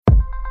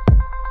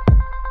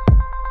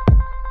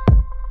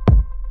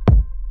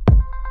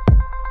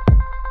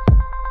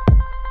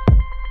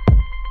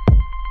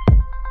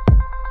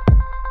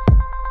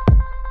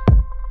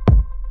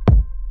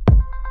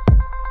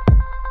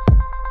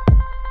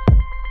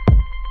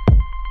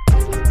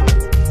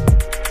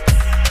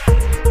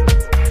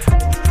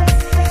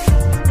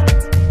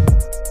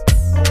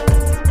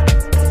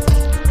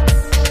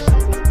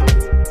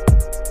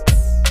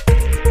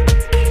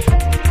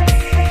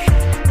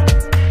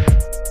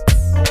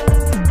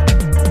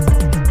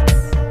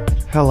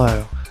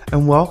Hello,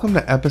 and welcome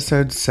to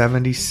episode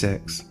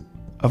 76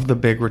 of the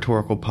Big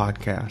Rhetorical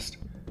Podcast.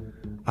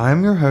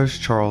 I'm your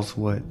host, Charles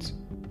Woods.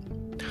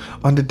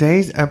 On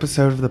today's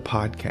episode of the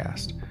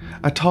podcast,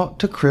 I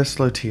talked to Kris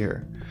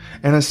Lotier,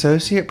 an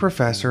associate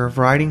professor of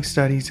writing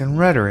studies and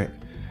rhetoric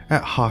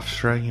at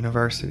Hofstra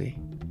University.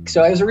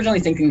 So I was originally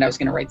thinking that I was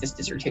going to write this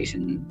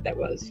dissertation that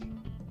was,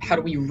 how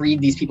do we read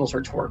these people's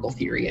rhetorical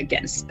theory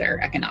against their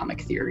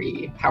economic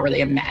theory? How are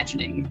they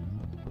imagining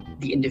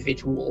the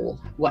individual,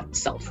 what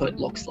selfhood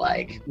looks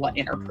like, what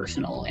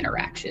interpersonal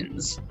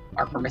interactions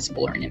are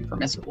permissible or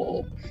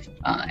impermissible,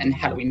 and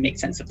how do we make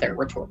sense of their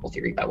rhetorical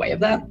theory by way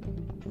of that?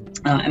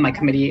 And my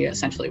committee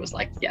essentially was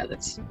like, yeah,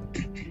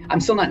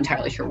 I'm still not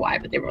entirely sure why,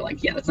 but they were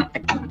like, yeah, that's not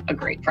a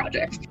great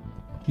project.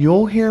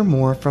 You'll hear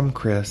more from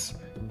Kris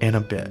in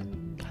a bit.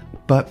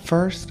 But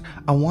first,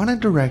 I want to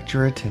direct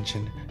your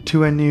attention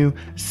to a new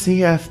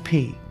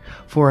CFP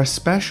for a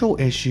special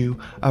issue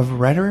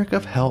of Rhetoric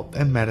of Health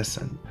and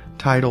Medicine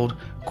titled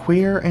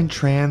Queer and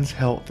Trans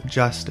Health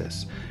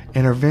Justice,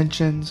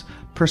 Interventions,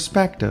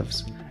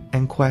 Perspectives,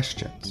 and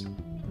Questions.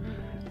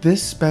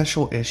 This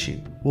special issue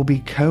will be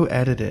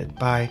co-edited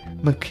by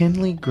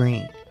McKinley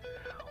Green,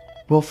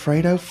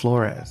 Wilfredo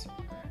Flores,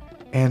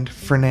 and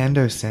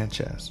Fernando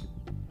Sanchez.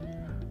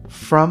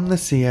 From the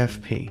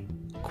CFP,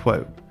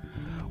 quote,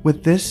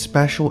 "With this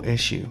special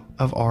issue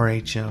of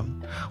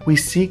RHM, we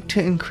seek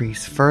to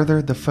increase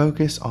further the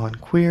focus on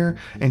queer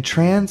and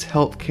trans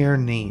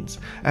healthcare needs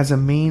as a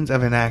means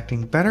of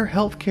enacting better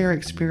healthcare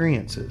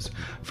experiences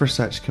for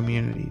such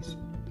communities.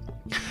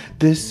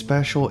 This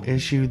special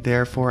issue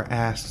therefore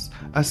asks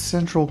a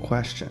central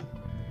question.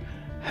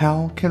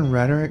 How can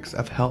rhetorics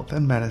of health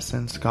and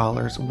medicine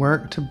scholars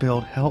work to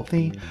build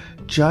healthy,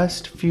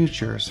 just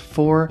futures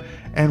for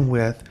and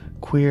with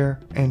queer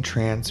and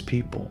trans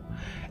people,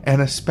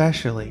 and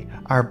especially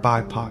our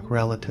BIPOC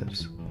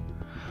relatives?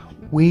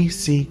 We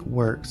seek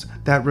works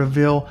that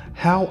reveal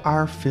how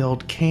our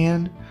field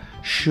can,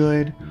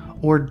 should,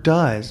 or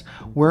does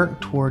work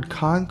toward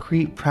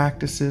concrete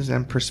practices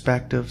and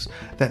perspectives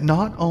that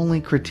not only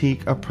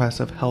critique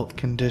oppressive health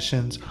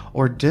conditions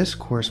or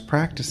discourse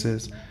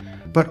practices,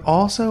 but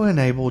also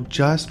enable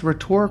just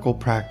rhetorical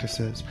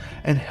practices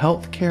and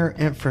healthcare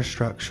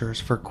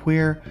infrastructures for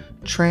queer,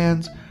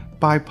 trans,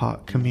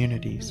 BIPOC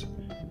communities."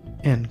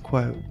 End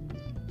quote.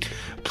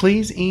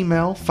 Please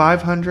email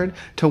 500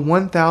 to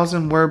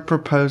 1,000 word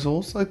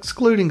proposals,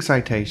 excluding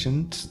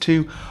citations,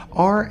 to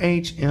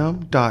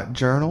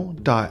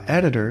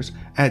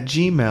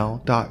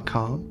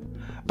rhm.journal.editors@gmail.com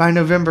by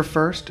November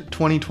 1st,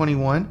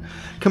 2021.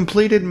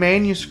 Completed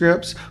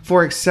manuscripts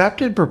for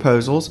accepted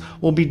proposals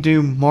will be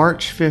due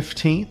March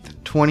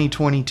 15th,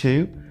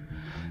 2022.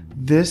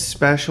 This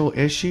special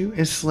issue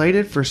is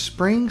slated for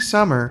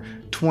spring-summer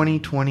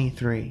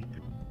 2023.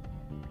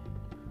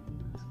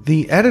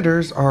 The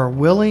editors are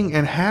willing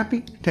and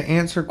happy to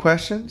answer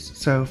questions,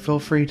 so feel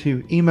free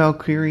to email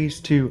queries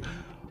to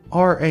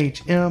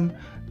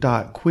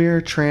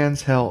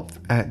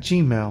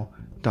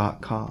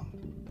rhm.queertranshealth@gmail.com.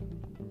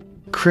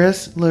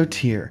 Kris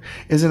Lotier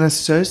is an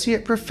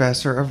associate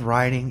professor of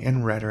writing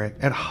and rhetoric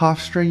at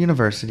Hofstra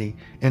University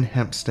in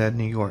Hempstead,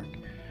 New York,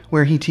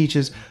 where he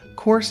teaches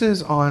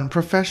courses on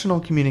professional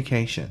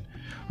communication,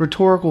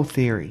 rhetorical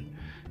theory,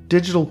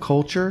 digital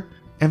culture,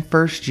 and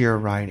first-year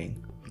writing.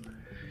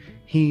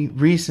 He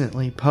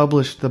recently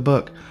published the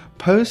book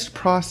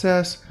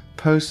Postprocess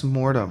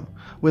Postmortem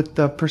with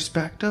the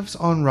Perspectives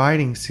on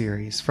Writing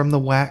series from the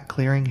WAC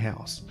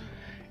Clearinghouse.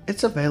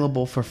 It's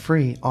available for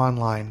free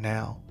online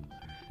now.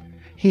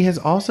 He has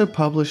also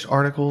published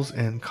articles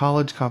in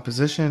College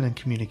Composition and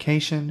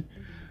Communication,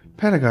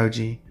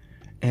 Pedagogy,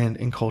 and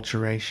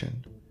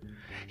Enculturation.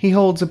 He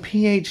holds a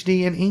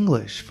Ph.D. in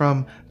English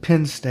from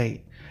Penn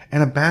State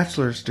and a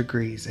bachelor's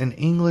degrees in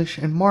English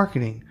and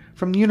Marketing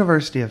from the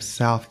University of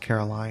South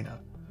Carolina.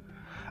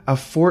 A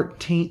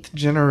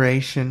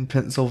 14th-generation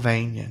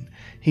Pennsylvanian,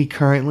 he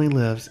currently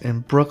lives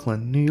in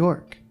Brooklyn, New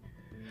York.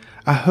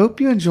 I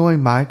hope you enjoy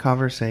my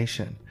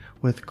conversation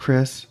with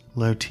Kris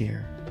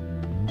Lotier.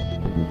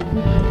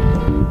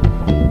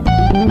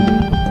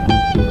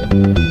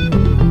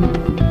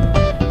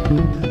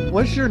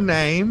 What's your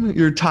name,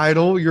 your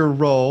title, your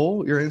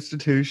role, your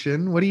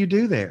institution? What do you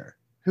do there?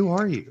 Who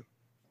are you?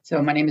 So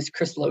my name is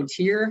Kris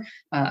Lotier.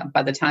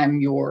 By the time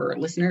your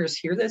listeners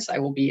hear this, I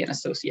will be an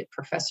associate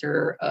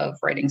professor of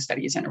writing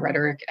studies and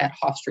rhetoric at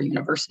Hofstra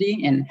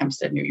University in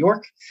Hempstead, New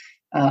York.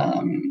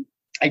 I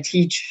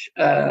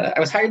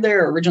was hired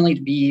there originally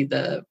to be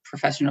the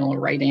professional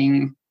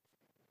writing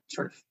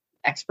sort of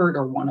expert,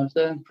 or one of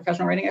the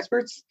professional writing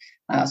experts.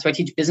 So I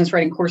teach business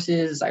writing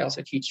courses. I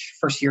also teach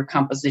first-year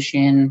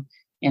composition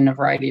in a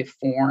variety of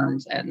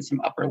forms and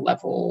some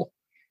upper-level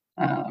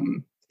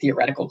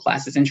theoretical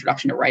classes,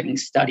 Introduction to Writing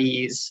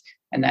Studies,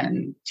 and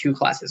then 2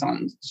 classes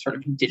on sort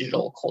of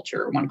digital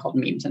culture, one called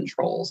Memes and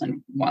Trolls,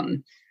 and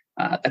one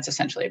that's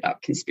essentially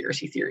about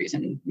conspiracy theories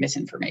and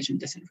misinformation,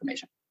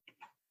 disinformation.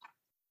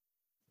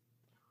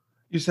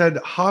 You said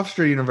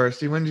Hofstra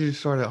University. When did you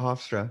start at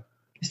Hofstra?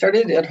 I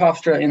started at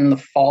Hofstra in the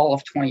fall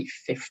of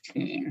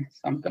 2015.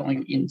 So I'm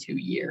going into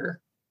year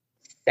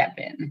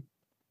 7,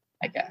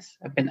 I guess.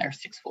 I've been there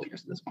 6 full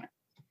years at this point.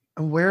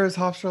 And where is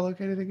Hofstra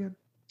located again?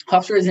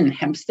 Hofstra is in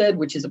Hempstead,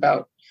 which is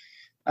about,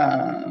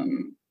 I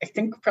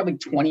think, probably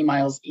 20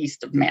 miles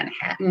east of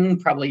Manhattan,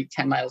 probably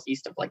 10 miles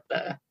east of like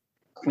the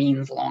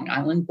Queens, Long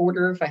Island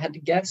border, if I had to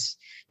guess.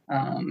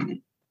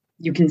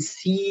 You can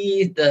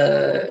see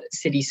the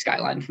city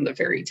skyline from the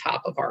very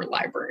top of our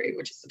library,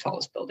 which is the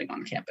tallest building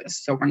on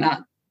campus. So we're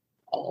not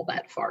all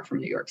that far from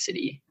New York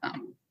City.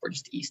 We're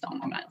just east on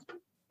Long Island.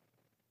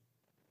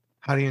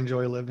 How do you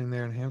enjoy living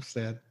there in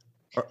Hempstead?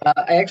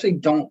 I actually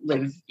don't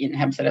live in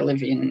Hempstead. I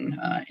live in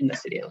the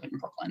city. I live in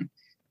Brooklyn.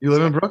 You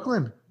live in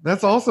Brooklyn?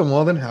 That's awesome.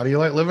 Well, then how do you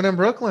like living in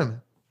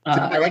Brooklyn?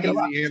 I like it a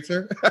lot.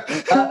 Answer.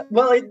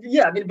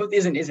 Yeah, I mean, but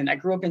isn't. I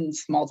grew up in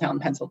small town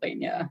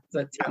Pennsylvania.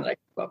 The town that I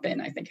grew up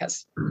in, I think,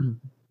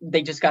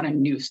 they just got a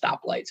new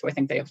stoplight. So I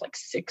think they have like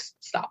 6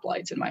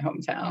 stoplights in my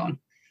hometown.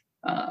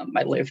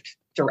 I lived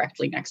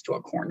directly next to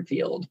a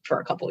cornfield for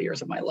a couple of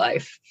years of my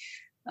life.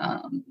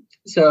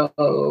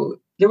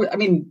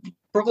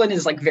 Brooklyn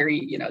is like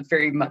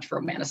very much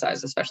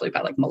romanticized, especially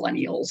by like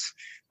millennials.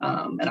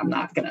 And I'm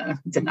not going to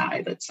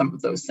deny that some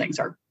of those things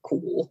are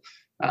cool,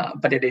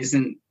 but it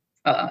isn't.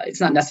 It's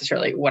not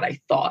necessarily where I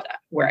thought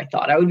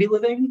I would be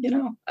living.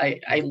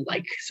 I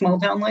like small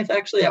town life.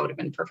 Actually, I would have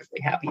been perfectly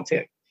happy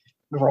to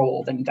grow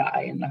old and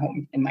die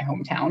in my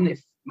hometown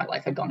if my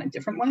life had gone a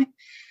different way.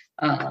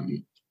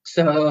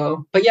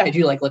 But yeah, I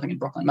do like living in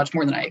Brooklyn much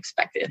more than I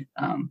expected.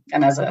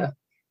 And as a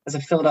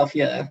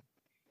Philadelphia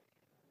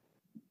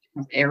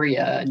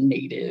area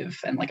native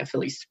and like a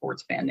Philly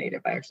sports fan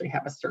native, I actually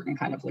have a certain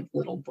kind of like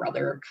little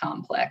brother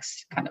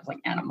complex, kind of like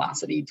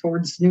animosity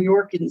towards New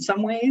York in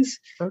some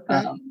ways.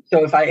 Okay.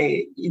 So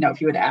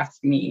if you had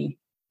asked me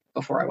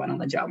before I went on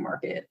the job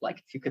market,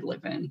 like if you could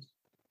live in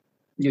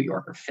New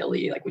York or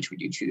Philly, like which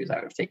would you choose? I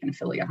would have taken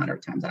Philly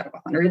 100 times out of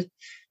 100.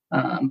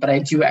 But I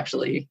do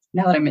actually,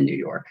 now that I'm in New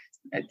York,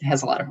 it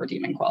has a lot of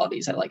redeeming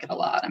qualities. I like it a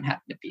lot. I'm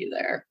happy to be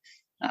there.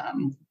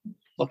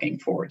 Looking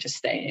forward to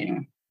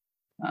staying.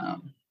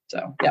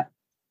 So, yeah.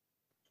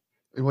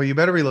 Well, you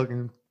better be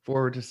looking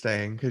forward to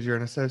staying because you're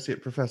an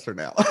associate professor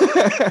now.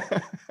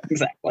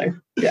 Exactly.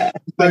 Yeah.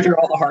 Went through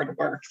all the hard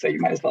work, so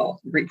you might as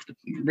well reap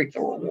the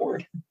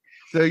reward.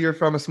 So you're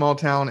from a small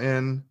town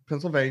in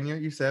Pennsylvania,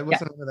 you said. What's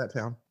the name of that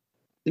town?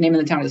 The name of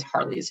the town is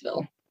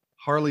Harleysville.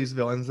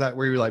 Harleysville. And is that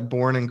where you were like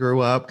born and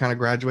grew up, kind of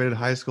graduated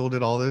high school,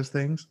 did all those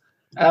things?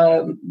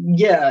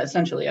 Yeah,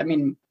 essentially. I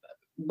mean,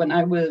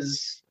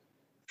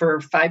 for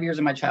 5 years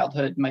of my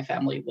childhood, my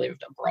family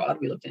lived abroad.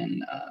 We lived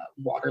in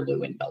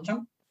Waterloo in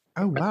Belgium.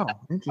 Oh, wow.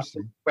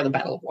 Interesting. Where the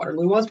Battle of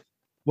Waterloo was.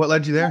 What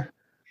led you there?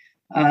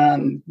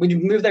 We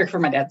moved there for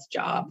my dad's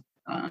job.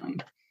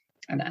 And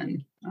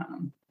then,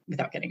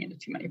 without getting into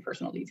too many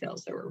personal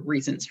details, there were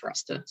reasons for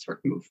us to sort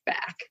of move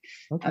back.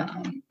 Okay.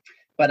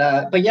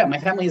 But yeah, my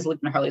family has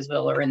lived in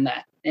Harleysville or in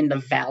the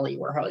valley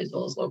where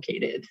Harleysville is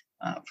located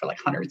for like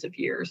hundreds of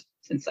years,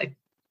 since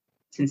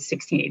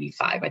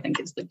 1685, I think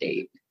is the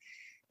date.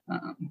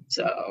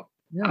 So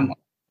yeah.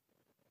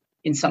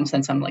 In some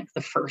sense, I'm like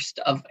the first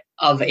of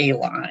a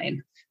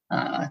line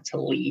to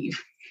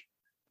leave,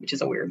 which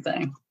is a weird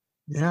thing.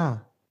 Yeah.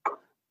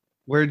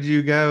 Where did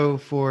you go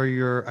for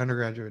your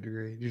undergraduate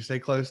degree? Did you stay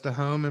close to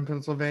home in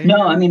Pennsylvania?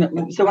 No, I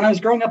mean, so when I was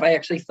growing up, I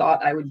actually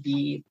thought I would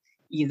be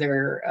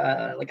either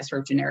like a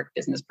sort of generic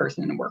business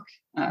person and work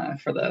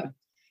for the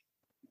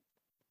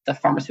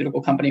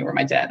pharmaceutical company where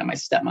my dad and my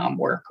stepmom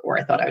work, or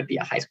I thought I would be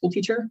a high school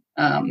teacher.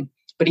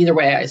 But either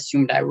way, I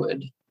assumed I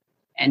would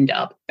end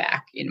up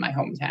back in my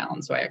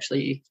hometown. So I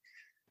actually,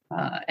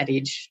 at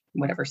age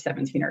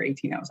 17 or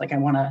 18, I was like, I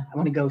want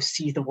to go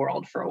see the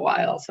world for a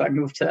while. So I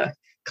moved to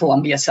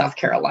Columbia, South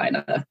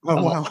Carolina.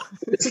 Oh, wow.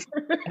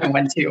 And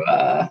went to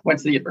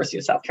the University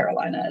of South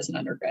Carolina as an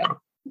undergrad,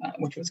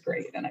 which was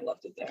great. And I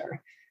loved it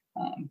there.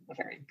 A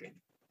very good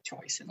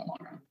choice in the long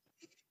run.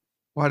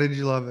 Why did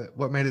you love it?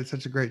 What made it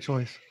such a great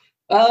choice?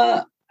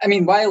 I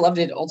mean, why I loved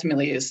it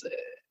ultimately is,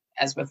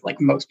 as with like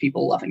most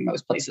people loving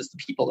most places, the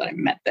people that I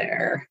met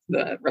there,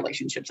 the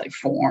relationships I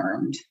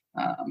formed.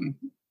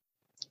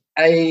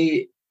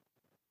 I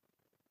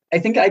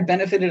think I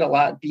benefited a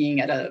lot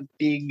being at a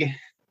big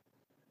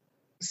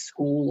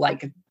school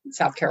like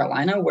South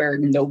Carolina, where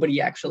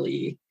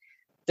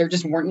there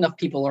just weren't enough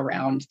people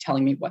around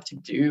telling me what to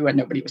do, and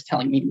nobody was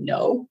telling me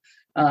no.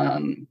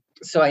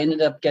 So I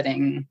ended up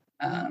getting,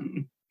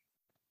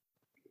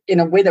 in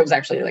a way that was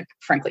actually like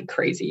frankly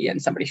crazy,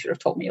 and somebody should have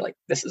told me like,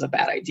 this is a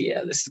bad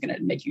idea, this is going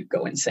to make you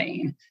go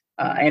insane.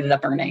 I ended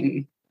up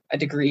earning a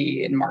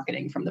degree in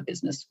marketing from the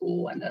business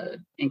school and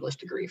an English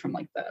degree from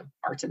like the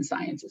arts and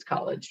sciences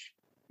college,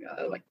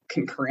 like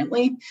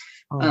concurrently.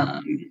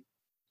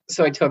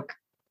 So I took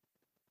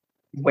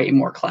way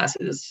more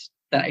classes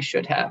than I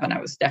should have, and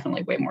I was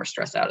definitely way more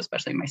stressed out,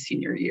 especially my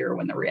senior year,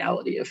 when the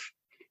reality of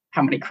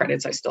how many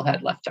credits I still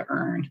had left to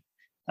earn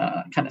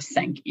kind of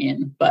sank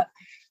in. But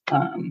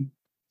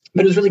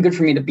it was really good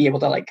for me to be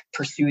able to like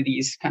pursue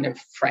these kind of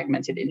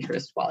fragmented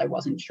interests while I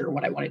wasn't sure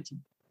what I wanted to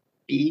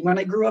be when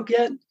I grew up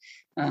yet.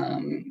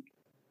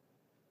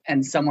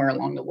 And somewhere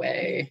along the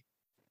way,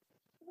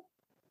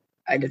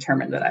 I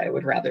determined that I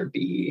would rather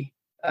be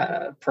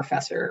a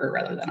professor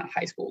rather than a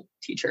high school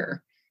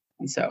teacher.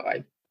 And so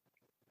I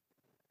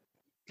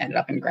ended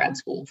up in grad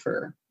school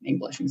for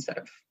English instead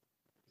of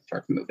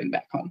sort of moving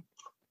back home.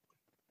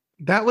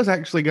 That was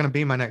actually going to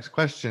be my next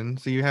question.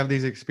 So you have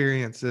these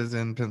experiences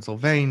in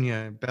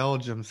Pennsylvania,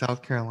 Belgium,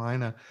 South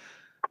Carolina.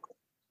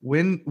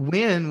 When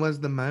was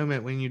the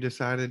moment when you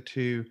decided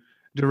to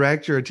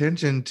direct your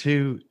attention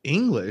to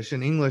English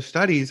and English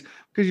studies?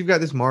 Because you've got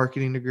this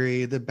marketing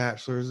degree, the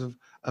bachelor's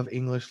of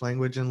English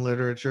language and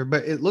literature,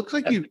 but it looks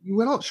like you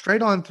went on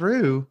straight on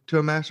through to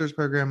a master's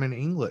program in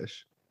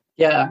English.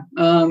 Yeah.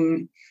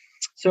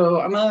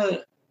 So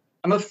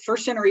I'm a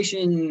first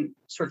generation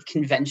sort of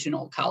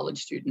conventional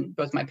college student.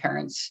 Both my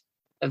parents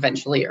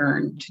eventually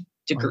earned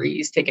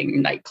degrees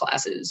taking night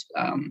classes.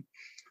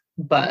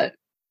 But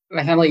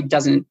my family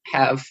doesn't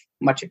have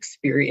much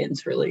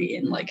experience really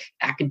in like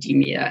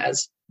academia,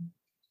 as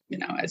you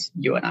know, as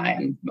you and I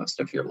and most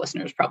of your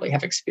listeners probably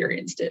have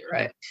experienced it,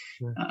 right?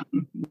 Yeah.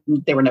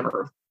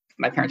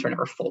 My parents were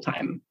never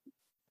full-time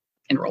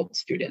enrolled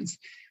students.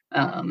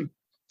 And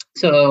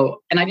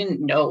I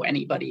didn't know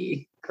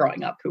anybody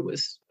growing up who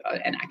was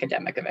an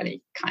academic of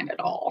any kind at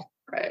all,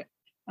 right?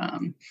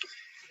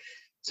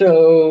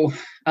 So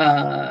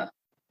yeah,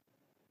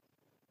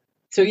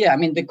 I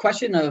mean, the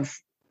question of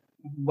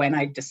when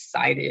I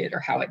decided or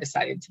how I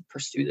decided to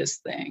pursue this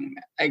thing,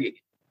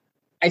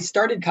 I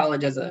started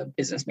college as a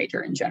business major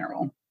in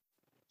general.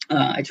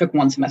 I took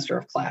one semester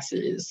of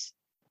classes.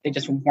 They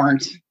just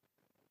weren't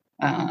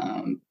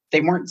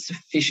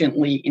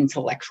sufficiently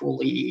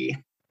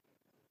intellectually.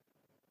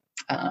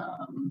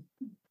 I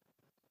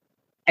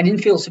didn't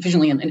feel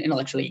sufficiently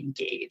intellectually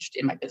engaged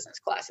in my business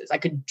classes. I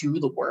could do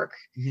the work,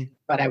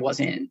 but I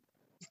wasn't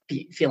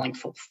feeling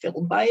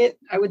fulfilled by it,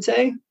 I would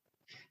say.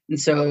 And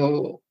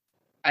so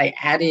I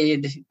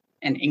added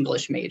an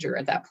English major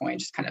at that point,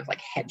 just kind of like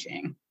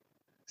hedging,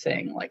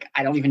 saying like,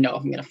 I don't even know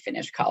if I'm going to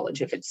finish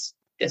college if it's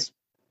this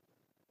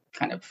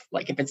kind of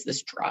like, if it's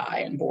this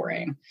dry and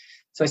boring.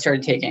 So I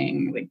started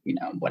taking like,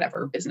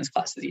 whatever business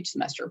classes each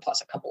semester,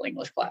 plus a couple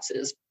English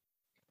classes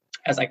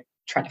as I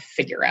tried to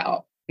figure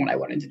out what I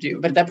wanted to do.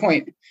 But at that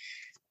point,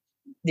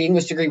 the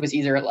English degree was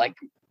either like,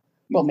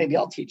 well, maybe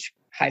I'll teach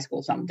high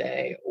school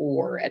someday,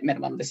 or at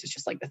minimum, this is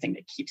just like the thing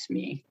that keeps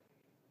me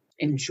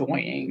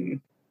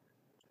enjoying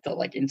the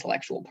like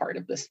intellectual part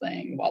of this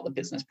thing while the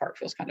business part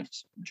feels kind of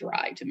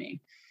dry to me.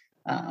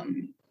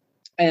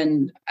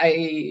 And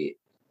I,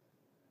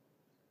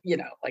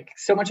 like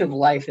so much of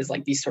life is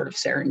like these sort of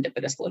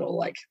serendipitous little,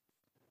 like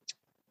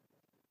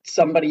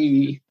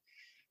sometimes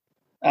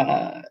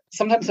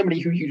somebody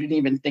who you didn't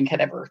even think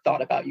had ever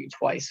thought about you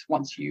twice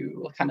once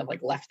you kind of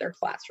like left their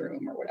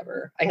classroom or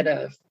whatever.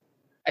 I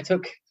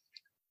took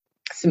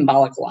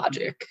symbolic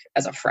logic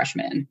as a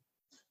freshman,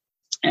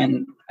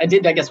 and I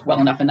did, I guess,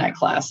 well enough in that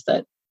class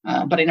that,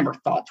 but I never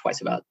thought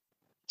twice about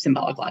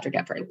symbolic logic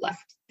after I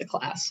left the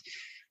class.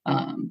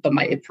 But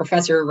my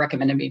professor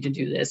recommended me to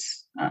do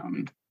this.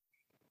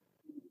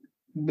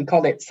 We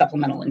called it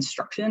supplemental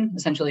instruction.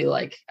 Essentially,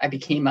 like I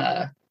became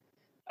a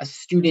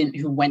student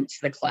who went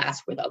to the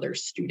class with other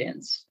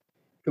students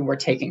who were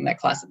taking that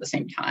class at the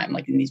same time,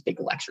 like in these big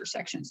lecture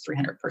sections,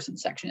 300-person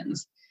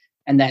sections.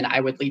 And then I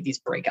would lead these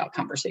breakout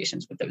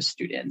conversations with those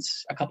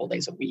students a couple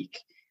days a week,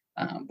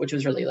 which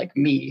was really like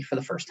me for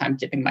the first time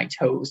dipping my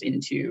toes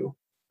into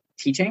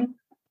teaching.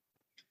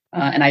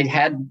 And I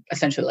had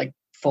essentially like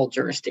full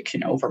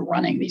jurisdiction over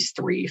running these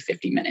 3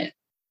 50-minute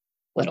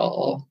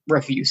little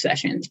review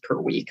sessions per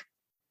week.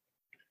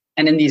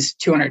 And in these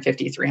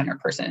 250,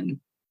 300-person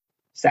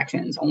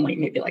sections, only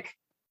maybe like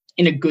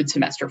in a good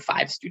semester,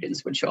 5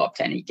 students would show up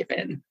to any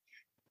given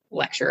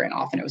lecture. And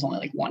often it was only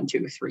like 1,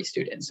 2, 3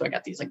 students. So I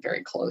got these like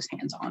very close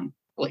hands-on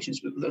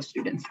relationships with those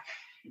students.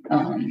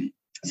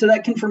 So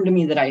that confirmed to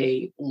me that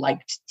I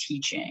liked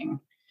teaching.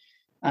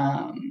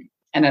 And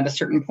at a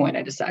certain point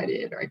I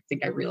decided, or I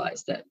think I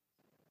realized that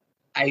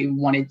I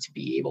wanted to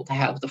be able to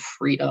have the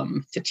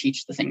freedom to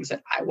teach the things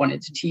that I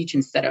wanted to teach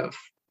instead of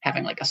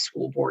having like a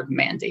school board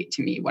mandate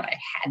to me what I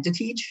had to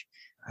teach.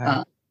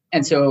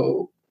 And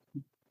so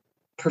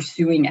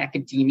pursuing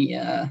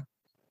academia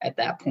at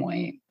that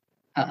point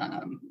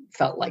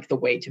felt like the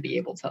way to be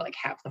able to like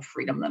have the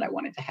freedom that I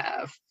wanted to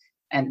have.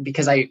 And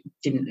because I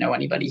didn't know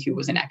anybody who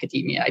was in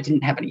academia, I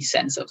didn't have any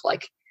sense of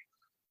like,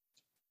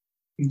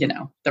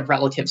 the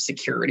relative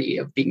security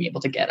of being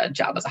able to get a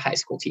job as a high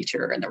school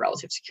teacher and the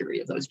relative security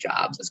of those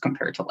jobs as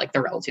compared to like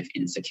the relative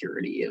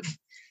insecurity of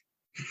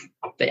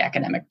the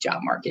academic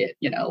job market.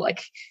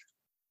 Like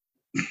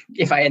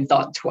if I had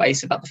thought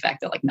twice about the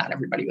fact that like not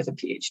everybody with a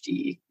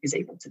Ph.D. is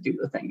able to do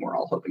the thing we're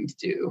all hoping to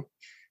do,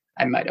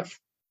 I might have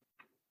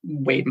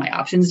weighed my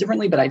options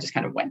differently, but I just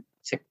kind of went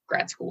to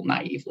grad school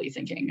naively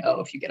thinking,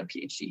 oh, if you get a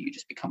Ph.D., you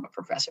just become a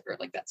professor.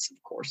 Like that's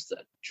of course the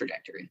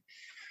trajectory.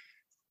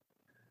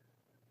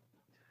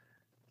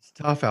 It's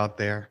tough out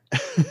there.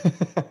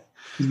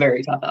 It's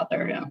very tough out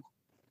there, yeah.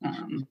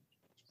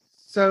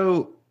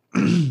 So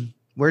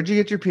Where'd you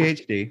get your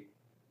PhD?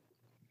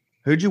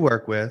 Who'd you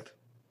work with?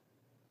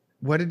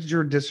 What did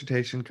your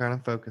dissertation kind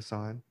of focus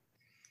on?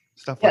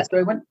 Stuff like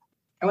that.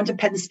 I went to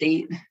Penn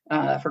State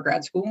for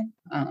grad school.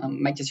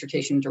 My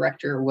dissertation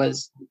director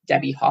was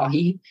Debbie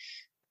Hawhey.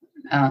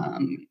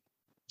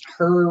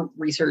 Her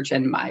research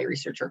and my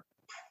research are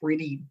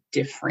pretty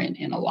different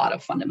in a lot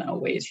of fundamental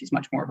ways. She's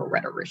much more of a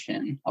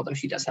rhetorician, although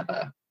she does have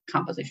a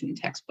composition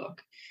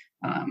textbook.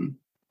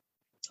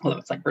 Although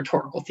it's like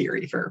rhetorical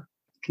theory for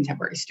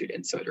contemporary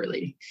students, so it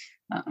really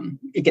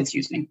it gets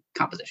used in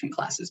composition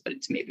classes, but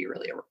it's maybe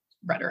really a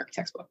rhetoric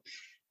textbook.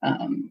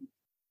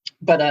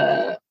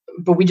 But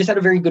we just had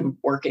a very good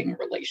working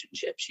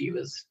relationship. She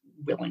was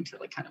willing to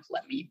like kind of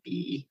let me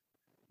be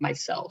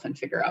myself and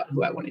figure out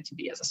who I wanted to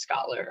be as a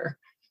scholar.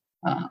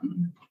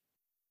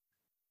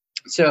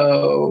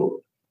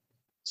 So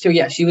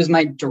yeah, she was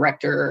my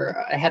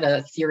director. I had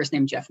a theorist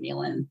named Jeff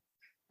Nealon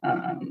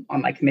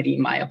on my committee.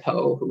 Maya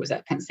Poe, who was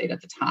at Penn State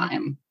at the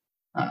time,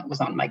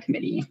 was on my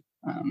committee.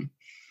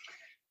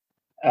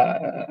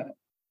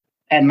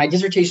 And my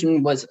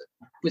dissertation was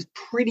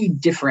pretty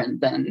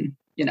different than,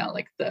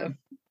 like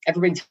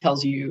everybody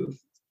tells you,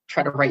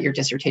 try to write your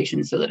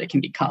dissertation so that it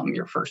can become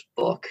your first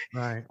book,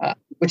 right?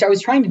 Which I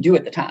was trying to do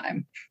at the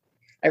time.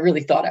 I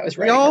really thought I was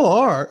writing. Y'all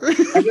are.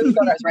 I really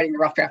thought I was writing a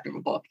rough draft of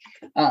a book.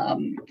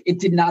 It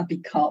did not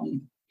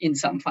become, in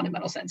some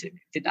fundamental sense, it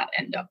did not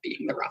end up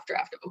being the rough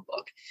draft of a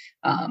book.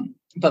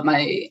 But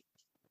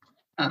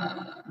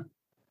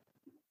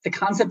the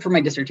concept for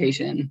my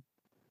dissertation,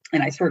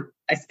 and I still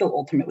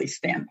ultimately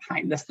stand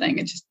behind this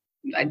thing.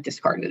 I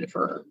discarded it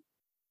for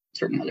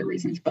certain other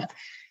reasons. But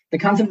the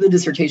concept of the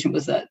dissertation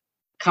was that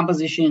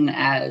composition,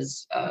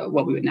 as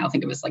what we would now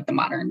think of as like the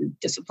modern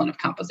discipline of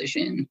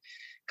composition,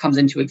 comes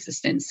into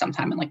existence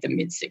sometime in like the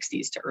mid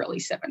 60s to early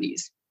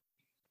 70s.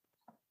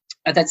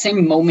 At that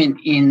same moment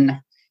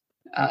in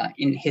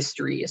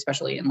history,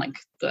 especially in like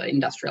the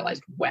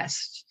industrialized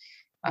West,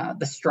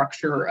 the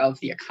structure of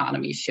the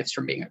economy shifts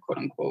from being a quote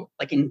unquote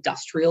like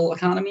industrial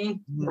economy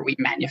where we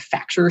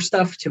manufacture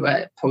stuff to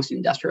a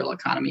post-industrial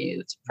economy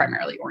that's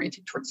primarily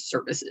oriented towards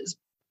services.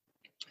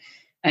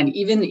 And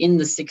even in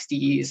the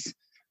 60s,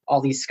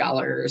 all these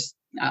scholars,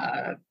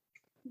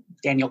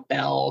 Daniel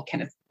Bell,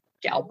 Kenneth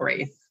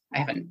Galbraith, I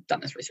haven't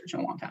done this research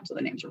in a long time, so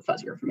the names are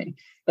fuzzier for me,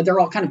 but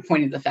they're all kind of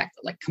pointing to the fact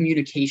that like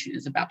communication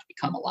is about to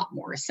become a lot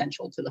more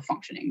essential to the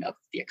functioning of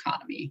the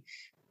economy.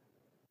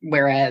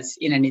 Whereas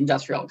in an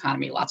industrial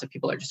economy, lots of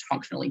people are just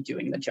functionally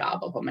doing the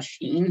job of a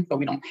machine, but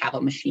we don't have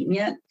a machine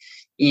yet.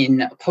 In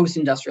a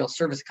post-industrial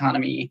service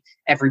economy,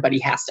 everybody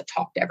has to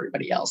talk to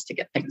everybody else to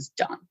get things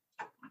done.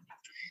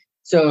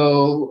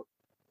 So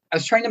I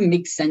was trying to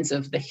make sense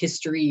of the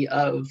history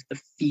of the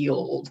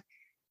field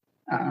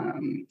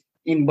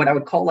in what I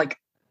would call like,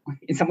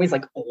 in some ways,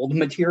 like old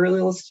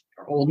materialist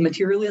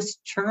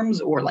terms,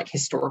 or like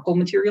historical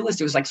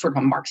materialist. It was like sort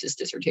of a Marxist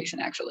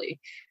dissertation, actually.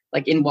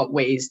 Like, in what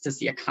ways does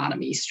the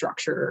economy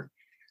structure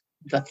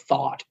the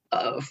thought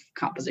of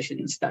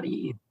composition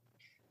study?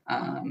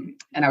 And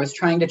I was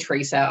trying to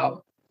trace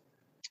out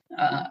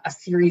a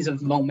series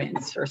of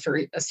moments, or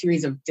a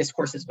series of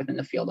discourses within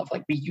the field of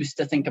like, we used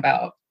to think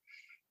about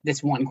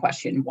this one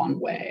question one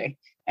way,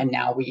 and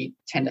now we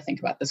tend to think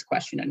about this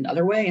question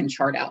another way, and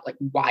chart out like,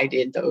 why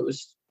did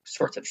those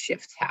sorts of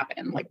shifts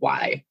happen? Like,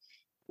 why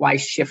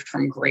shift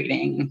from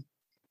grading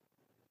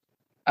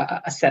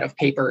a set of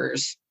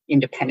papers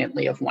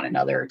independently of one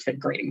another to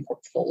grading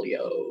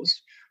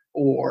portfolios?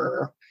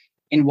 Or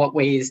in what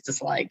ways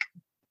does like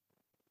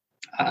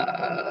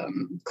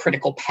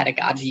critical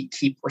pedagogy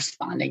keep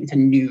responding to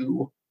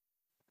new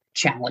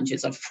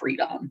challenges of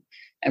freedom,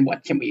 and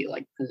what can we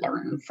like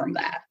learn from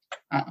that?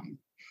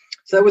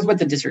 So that was what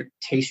the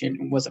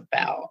dissertation was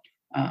about.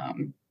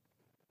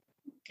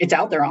 It's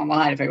out there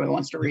online if anyone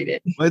wants to read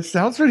it. Well, it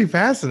sounds pretty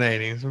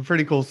fascinating. Some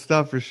pretty cool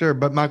stuff for sure.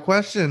 But my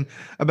question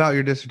about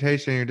your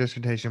dissertation and your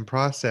dissertation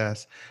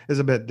process is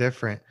a bit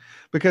different,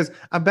 because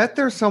I bet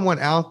there's someone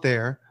out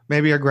there,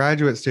 maybe a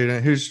graduate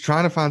student, who's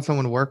trying to find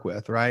someone to work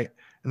with, right?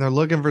 And they're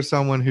looking for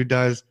someone who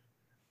does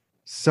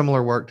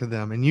similar work to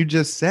them. And you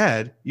just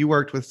said you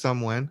worked with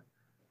someone,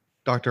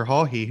 Dr.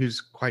 Hawhey,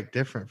 who's quite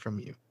different from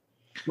you.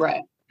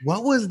 Right.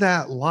 What was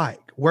that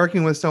like,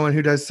 working with someone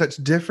who does such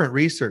different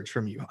research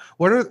from you?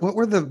 What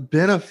were the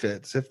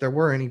benefits, if there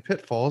were any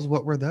pitfalls?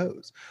 What were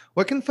those?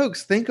 What can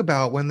folks think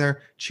about when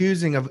they're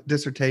choosing a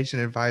dissertation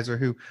advisor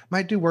who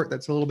might do work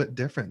that's a little bit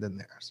different than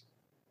theirs?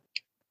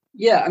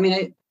 Yeah, I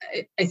mean,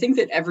 I think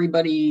that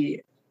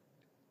everybody,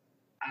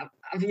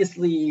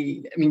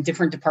 obviously, I mean,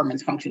 different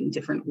departments function in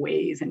different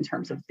ways in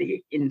terms of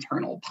the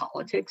internal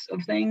politics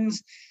of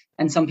things.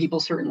 And some people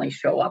certainly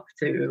show up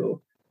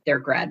to their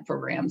grad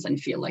programs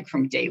and feel like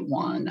from day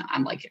one,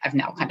 I've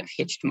now kind of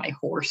hitched my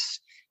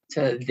horse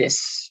to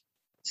this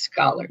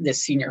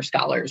senior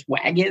scholar's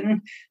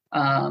wagon.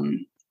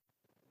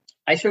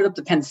 I showed up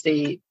to Penn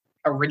State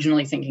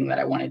originally thinking that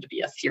I wanted to be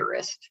a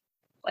theorist,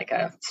 like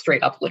a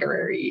straight up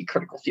literary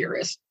critical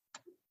theorist.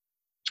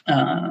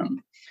 My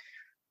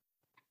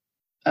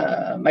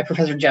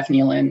professor, Jeff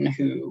Nealon,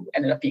 who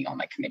ended up being on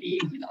my committee,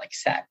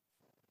 sat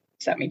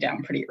sat me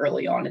down pretty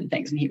early on in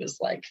things, and he was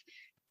like,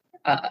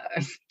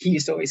 he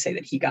used to always say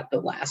that he got the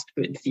last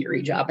good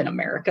theory job in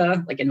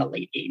America, like in the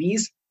late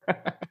 80s.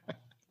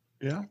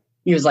 Yeah.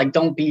 He was like,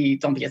 don't be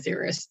a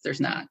theorist. There's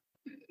not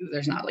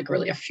like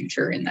really a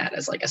future in that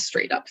as like a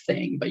straight up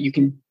thing, but you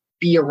can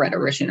be a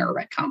rhetorician or a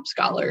rhet comp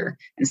scholar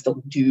and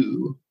still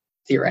do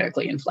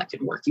theoretically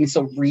inflected work. You can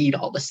still read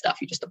all the stuff.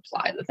 You just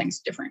apply the things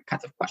to different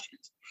kinds of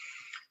questions.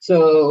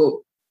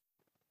 So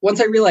once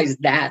I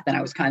realized that, then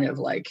I was kind of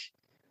like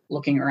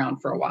looking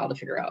around for a while to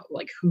figure out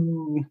like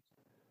who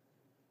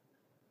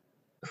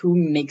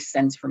makes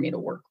sense for me to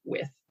work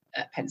with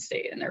at Penn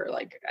State. And there were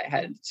like, I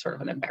had sort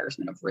of an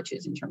embarrassment of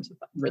riches in terms of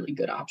really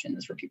good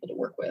options for people to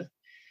work with.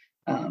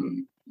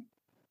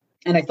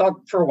 And I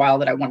thought for a while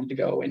that I wanted to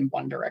go in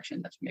one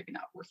direction that's maybe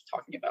not worth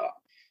talking about.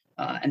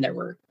 And there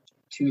were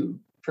two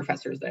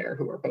professors there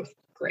who are both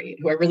great,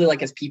 who I really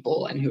like as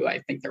people and who I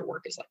think their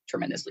work is like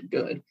tremendously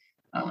good,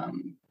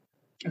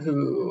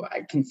 who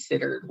I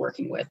considered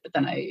working with, but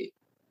then I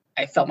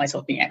felt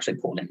myself being actually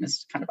pulled in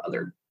this kind of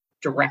other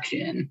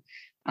direction.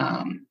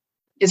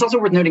 It's also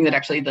worth noting that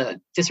actually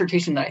the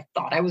dissertation that I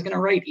thought I was going to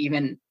write,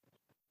 even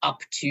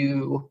up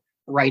to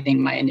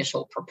writing my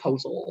initial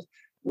proposal,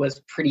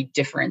 was pretty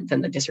different than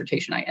the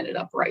dissertation I ended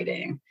up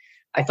writing.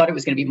 I thought it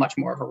was going to be much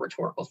more of a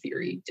rhetorical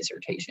theory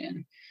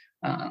dissertation.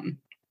 I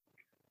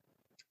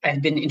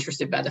had been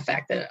interested by the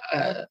fact that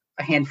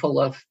a handful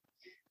of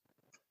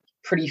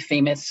pretty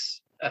famous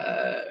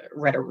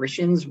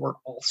rhetoricians were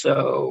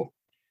also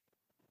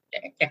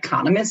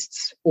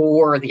economists,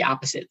 or the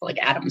opposite, like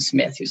Adam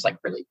Smith, who's like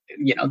really,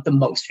 the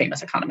most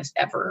famous economist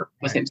ever,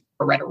 was a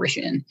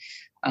rhetorician.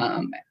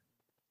 And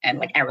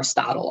like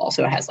Aristotle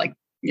also has like,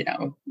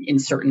 in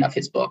certain of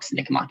his books,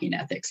 Nicomachean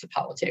Ethics to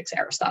Politics,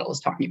 Aristotle is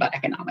talking about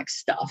economic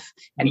stuff,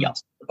 and he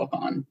also has a book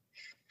on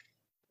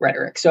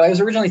rhetoric. So I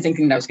was originally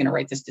thinking that I was going to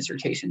write this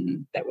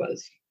dissertation that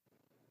was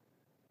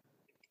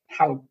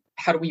how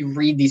do we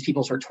read these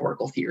people's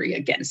rhetorical theory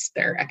against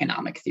their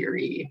economic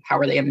theory? How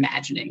are they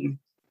imagining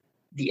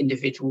the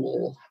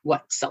individual,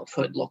 what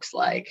selfhood looks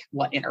like,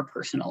 what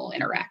interpersonal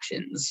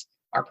interactions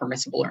are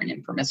permissible or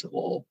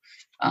impermissible,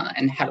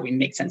 and how do we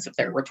make sense of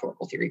their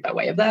rhetorical theory by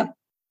way of that?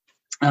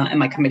 And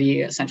my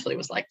committee essentially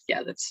was like,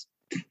 yeah,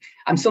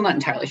 I'm still not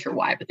entirely sure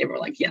why, but they were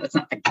like, yeah, that's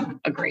not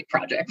a great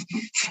project.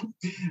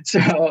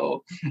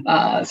 So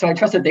I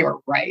trusted they were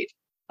right.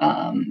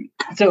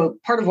 So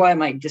part of why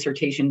my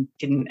dissertation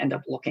didn't end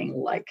up looking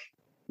like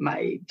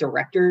my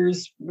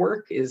director's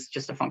work is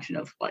just a function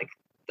of like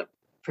the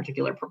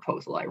particular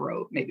proposal I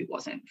wrote maybe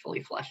wasn't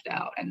fully fleshed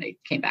out. And they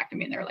came back to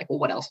me and they were like, well,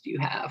 what else do you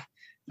have?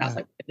 And I was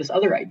like, this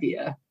other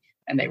idea.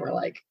 And they were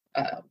like,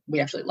 we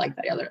actually like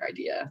that other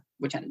idea,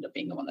 which ended up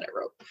being the one that I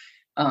wrote.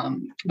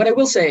 But I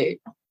will say,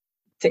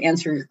 to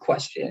answer your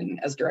question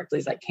as directly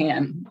as I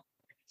can,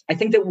 I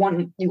think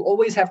that you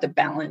always have to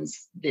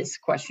balance this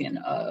question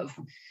of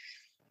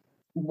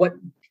what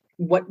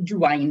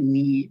do I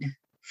need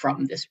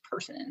from this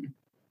person?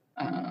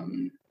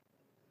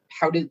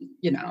 How did,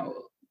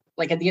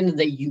 like at the end of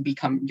the day,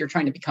 you're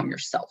trying to become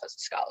yourself as a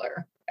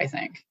scholar, I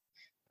think.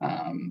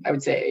 I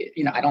would say,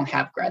 I don't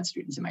have grad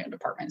students in my own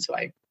department, so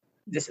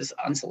this is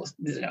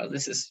unsolicited,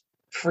 this is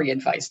free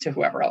advice to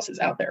whoever else is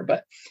out there.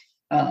 But,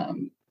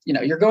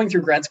 you're going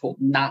through grad school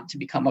not to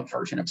become a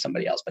version of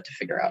somebody else, but to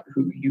figure out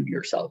who you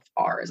yourself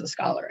are as a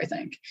scholar, I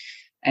think.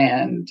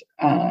 And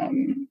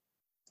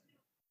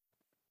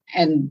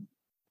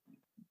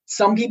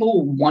some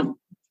people want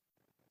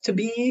to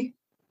be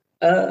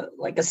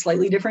like a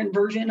slightly different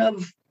version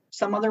of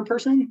some other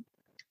person,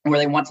 where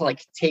they want to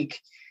like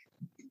take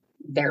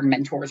their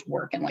mentor's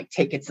work and like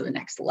take it to the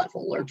next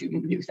level or do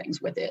new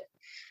things with it.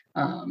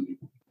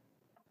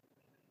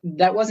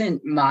 That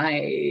wasn't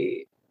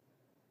my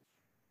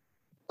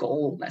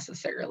goal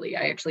necessarily.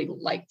 I actually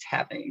liked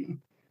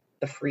having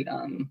the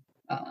freedom,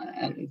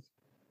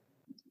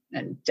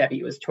 and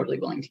Debbie was totally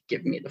willing to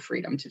give me the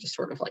freedom to just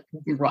sort of like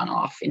run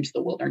off into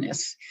the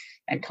wilderness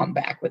and come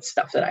back with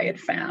stuff that I had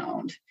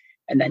found.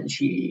 And then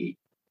she's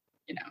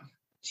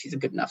a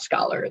good enough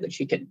scholar that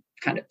she could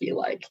kind of be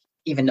like,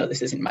 even though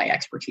this isn't my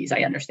expertise,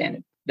 I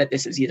understand that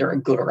this is either a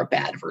good or a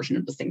bad version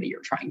of the thing that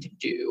you're trying to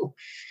do.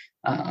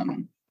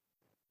 And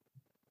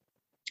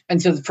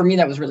so for me,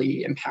 that was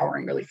really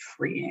empowering, really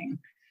freeing.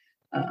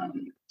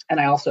 And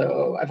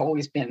I've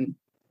always been,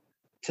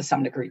 to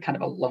some degree, kind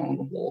of a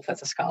lone wolf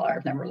as a scholar.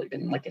 I've never really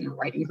been like in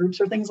writing groups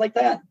or things like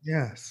that.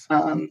 Yes.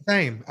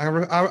 Same.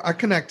 I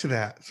connect to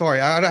that. Sorry,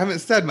 I haven't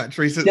said much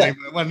recently,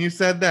 but when you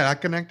said that, I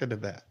connected to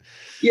that.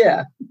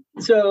 Yeah.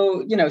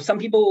 So, some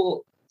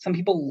people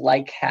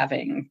like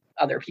having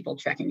other people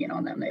checking in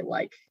on them. They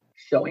like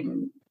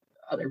showing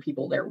other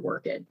people their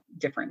work at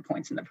different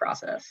points in the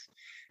process.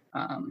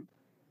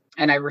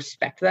 And I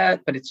respect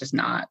that, but it's just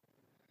not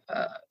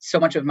so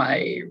much of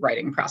my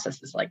writing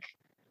process is like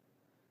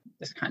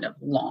this kind of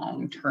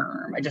long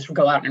term. I just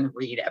go out and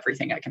read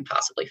everything I can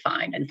possibly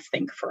find and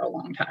think for a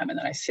long time. And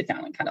then I sit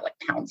down and kind of like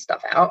pound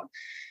stuff out.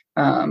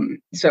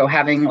 So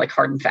having like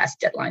hard and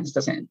fast deadlines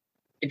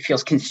it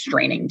feels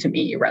constraining to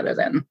me rather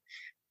than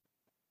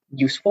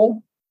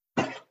useful.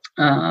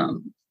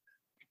 So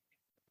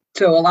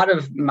a lot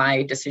of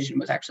my decision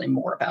was actually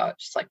more about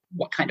just like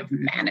what kind of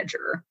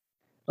manager,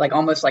 like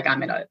almost like I'm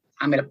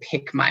gonna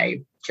pick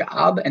my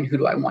job and who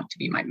do I want to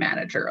be my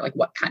manager? Like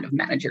what kind of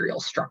managerial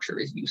structure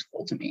is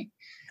useful to me?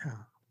 Yeah,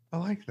 I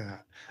like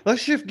that.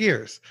 Let's shift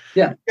gears.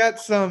 Yeah. Got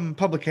some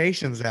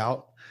publications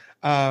out.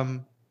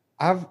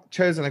 I've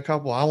chosen a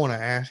couple I want to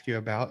ask you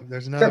about. If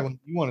there's another Sure. one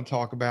you want to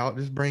talk about,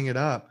 just bring it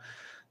up.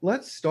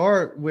 Let's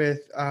start with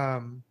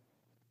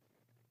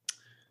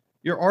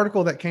your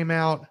article that came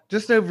out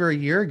just over a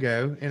year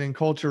ago in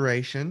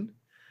Enculturation,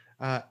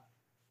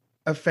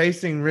 of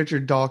facing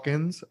Richard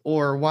Dawkins,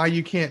 or Why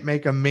You Can't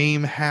Make a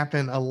Meme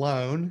Happen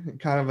Alone.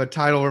 Kind of a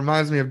title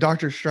reminds me of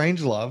Dr.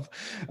 Strangelove.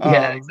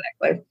 Yeah,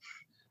 exactly.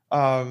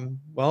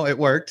 Well, it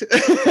worked.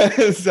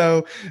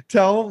 So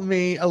tell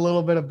me a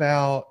little bit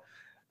about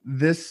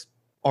this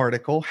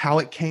article, how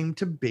it came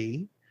to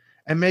be,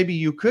 and maybe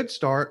you could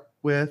start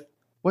with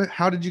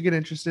how did you get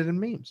interested in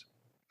memes?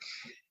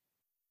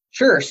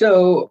 Sure.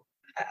 So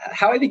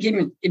how I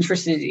became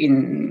interested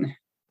in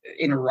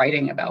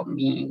writing about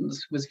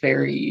memes was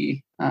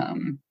very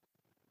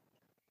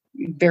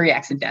very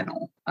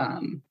accidental.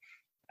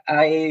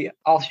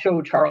 I'll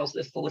show Charles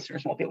this. The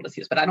listeners won't be able to see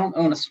this, but I don't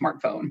own a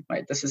smartphone.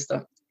 Right. This is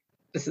the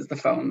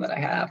phone that I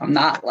have. I'm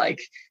not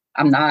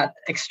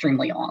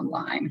extremely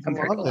online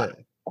compared to a lot of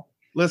people.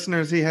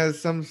 Listeners, he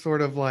has some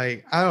sort of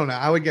like, I don't know,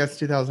 I would guess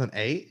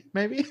 2008,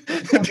 maybe?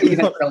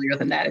 Even earlier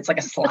than that. It's like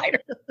a slider.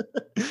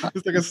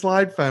 It's like a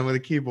slide phone with a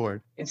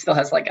keyboard. It still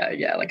has like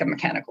a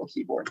mechanical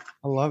keyboard.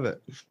 I love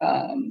it.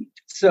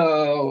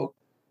 So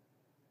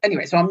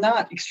anyway, so I'm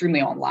not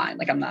extremely online.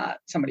 Like I'm not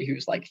somebody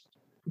who's like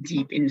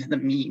deep into the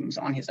memes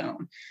on his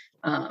own.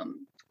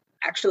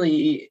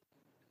 Actually,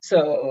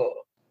 so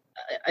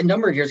a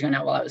number of years ago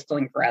now, while I was still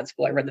in grad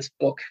school, I read this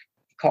book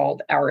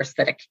called Our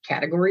Aesthetic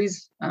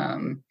Categories,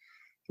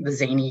 The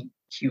Zany,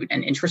 Cute,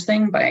 and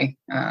Interesting by,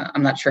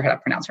 I'm not sure how to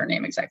pronounce her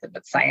name exactly,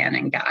 but Cyan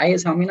and Guy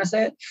is how I'm going to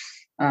say it,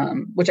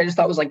 which I just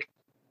thought was like,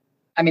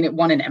 I mean, it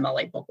won an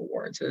MLA Book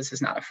Award, so this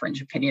is not a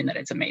fringe opinion that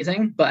it's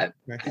amazing, but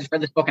I just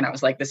read this book and I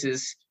was like, this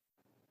is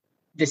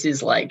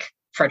like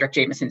Frederick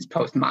Jameson's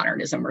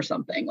postmodernism or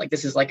something. Like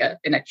this is like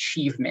an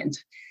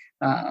achievement.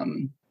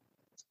 And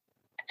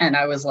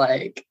I was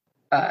like,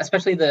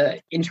 especially the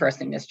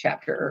interestingness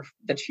chapter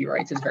that she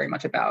writes is very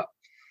much about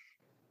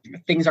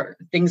things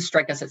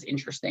strike us as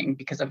interesting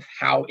because of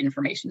how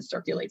information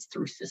circulates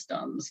through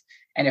systems.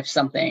 And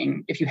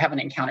if you haven't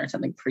encountered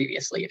something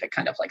previously, if it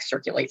kind of like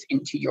circulates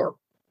into your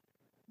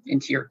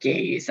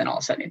gaze, and all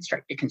of a sudden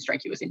it can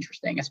strike you as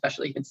interesting,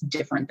 especially if it's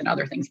different than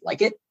other things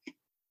like it.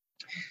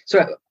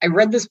 So I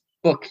read this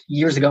book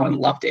years ago and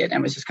loved it,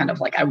 and was just kind of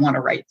like, I want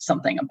to write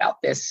something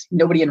about this.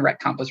 Nobody in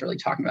RecComp was really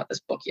talking about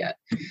this book yet,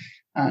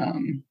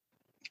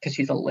 because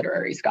she's a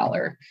literary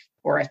scholar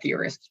or a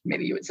theorist,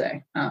 maybe you would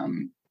say.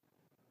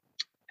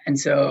 And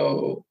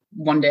so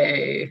one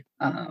day,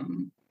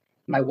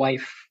 my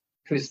wife,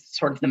 who's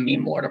sort of the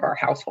meme lord of our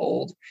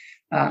household,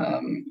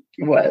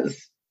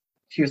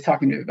 she was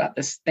talking to me about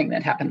this thing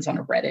that happens on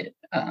a Reddit,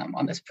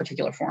 on this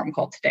particular forum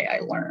called Today I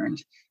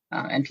Learned.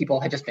 And people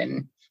had just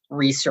been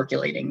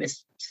recirculating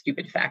this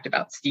stupid fact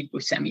about Steve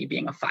Buscemi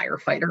being a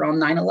firefighter on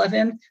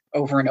 9/11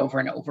 over and over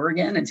and over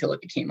again until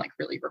it became like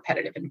really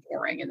repetitive and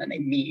boring. And then they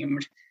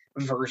memed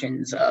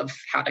versions of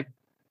how to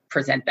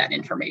present that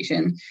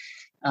information.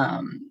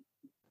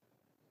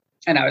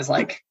 And I was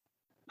like,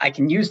 I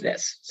can use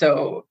this.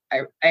 So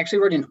I actually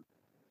wrote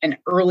an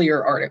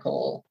earlier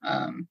article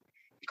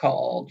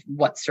called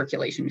What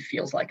Circulation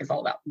Feels Like is all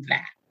about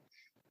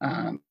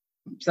that.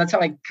 So that's how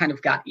I kind of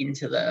got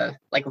into the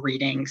like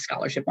reading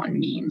scholarship on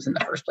memes in the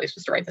first place,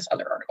 was to write this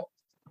other article.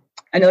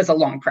 I know it's a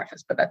long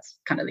preface, but that's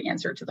kind of the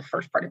answer to the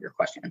first part of your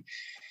question.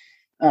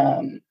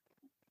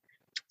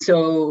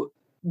 So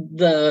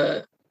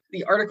the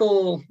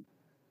article,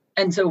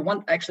 and so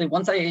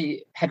once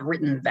I had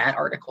written that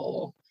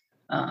article,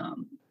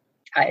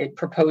 I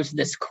proposed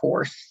this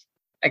course.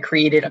 I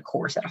created a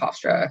course at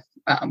Hofstra,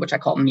 which I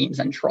call Memes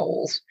and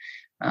Trolls,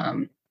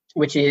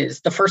 which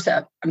is the first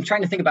step. I'm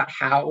trying to think about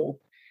how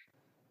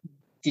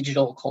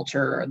digital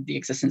culture, the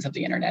existence of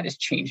the internet, is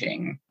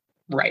changing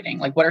writing.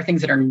 Like, what are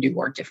things that are new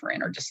or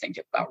different or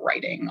distinctive about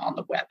writing on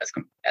the web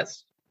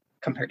as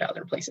compared to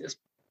other places?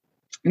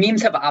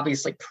 Memes have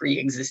obviously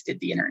pre-existed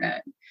the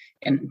internet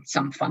in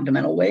some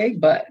fundamental way,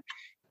 but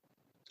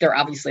they're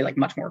obviously like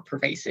much more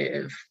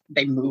pervasive.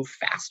 They move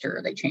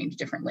faster. They change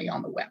differently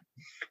on the web.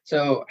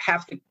 So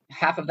half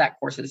of that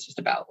course is just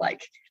about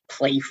like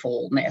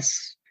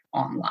playfulness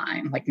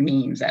online, like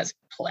memes as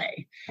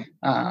play,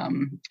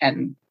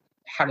 and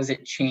how does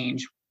it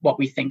change what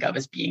we think of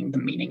as being the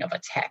meaning of a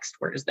text?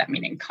 Where does that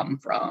meaning come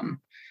from?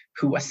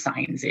 Who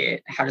assigns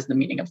it? How does the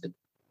meaning of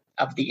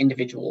the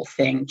individual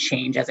thing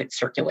change as it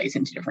circulates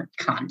into different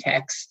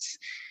contexts?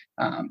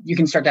 You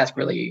can start to ask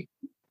really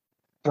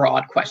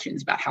broad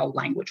questions about how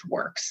language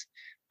works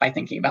by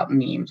thinking about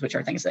memes, which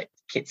are things that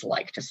kids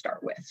like to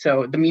start with.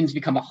 So the memes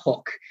become a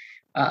hook,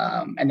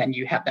 and then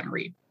you have them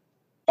read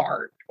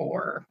Bart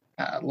or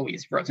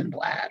Louise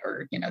Rosenblatt,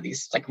 or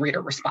these like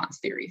reader response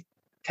theory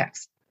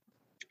text.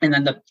 And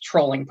then the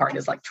trolling part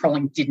is like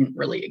trolling didn't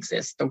really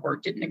exist. The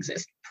word didn't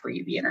exist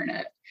pre the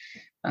internet.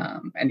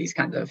 And these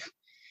kinds of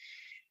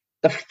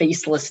the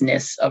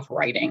facelessness of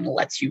writing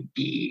lets you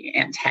be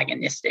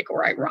antagonistic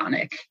or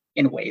ironic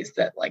in ways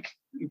that like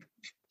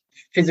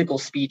physical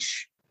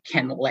speech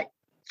can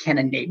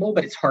enable,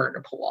 but it's harder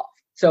to pull off.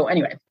 So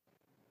anyway,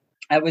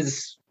 I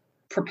was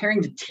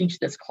preparing to teach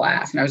this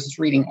class and I was just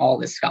reading all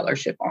this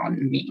scholarship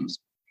on memes.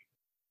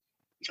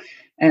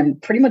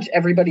 And pretty much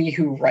everybody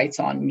who writes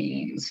on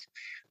memes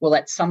will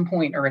at some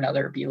point or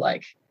another be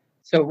like,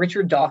 so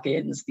Richard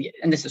Dawkins,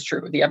 and this is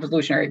true, the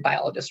evolutionary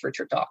biologist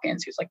Richard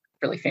Dawkins, who's like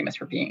really famous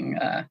for being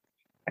a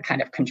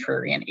kind of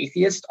contrarian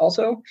atheist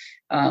also,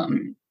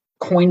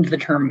 coined the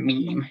term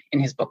meme in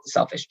his book, The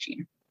Selfish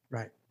Gene.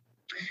 Right.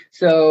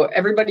 So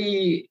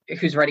everybody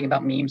who's writing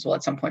about memes will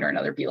at some point or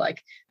another be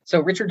like,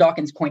 so Richard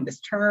Dawkins coined this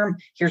term.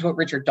 Here's what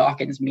Richard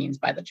Dawkins means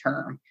by the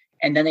term.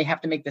 And then they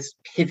have to make this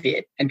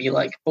pivot and be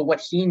like, but what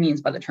he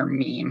means by the term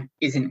meme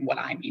isn't what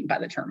I mean by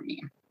the term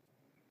meme.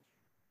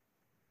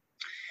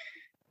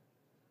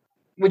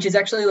 Which is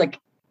actually like,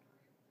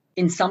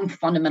 in some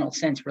fundamental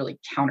sense, really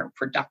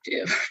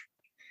counterproductive,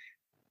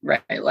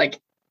 right?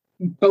 Like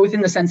both in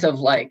the sense of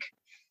like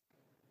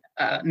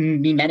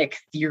mimetic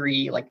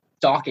theory, like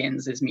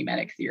Dawkins is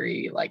mimetic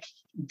theory, like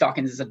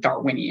Dawkins is a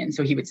Darwinian.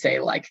 So he would say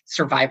like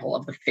survival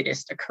of the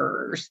fittest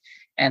occurs.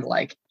 And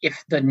like,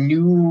 if the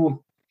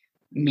new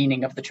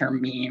meaning of the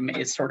term meme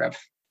is sort of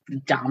the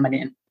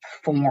dominant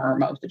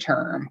form of the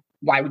term,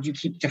 why would you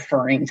keep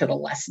deferring to the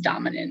less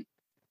dominant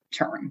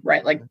term,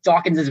 right? Like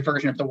Dawkins's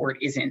version of the word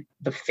isn't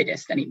the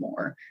fittest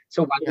anymore.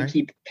 So why do you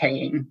keep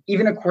paying,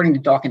 even according to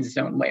Dawkins'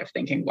 own way of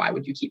thinking, why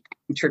would you keep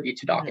contribute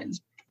to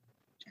Dawkins?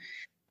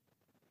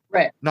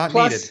 Right. Not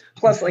needed.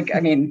 Plus, like, I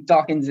mean,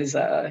 Dawkins is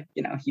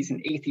he's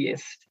an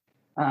atheist.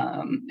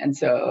 And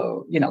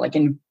so, like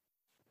in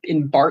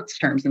Barth's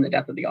terms in The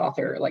Death of the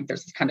Author, like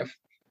there's this kind of,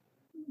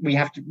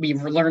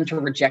 we've learned to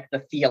reject the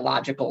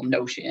theological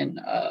notion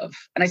of,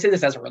 and I say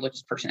this as a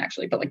religious person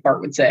actually, but like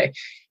Barth would say,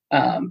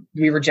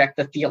 we reject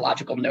the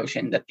theological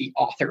notion that the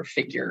author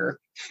figure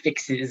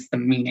fixes the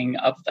meaning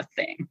of the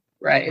thing,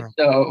 right? Sure.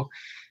 So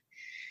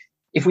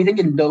if we think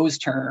in those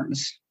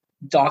terms,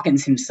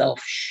 Dawkins himself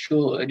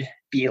should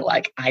be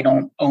like, I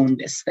don't own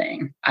this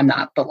thing. I'm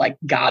not the like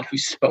God who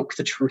spoke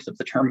the truth of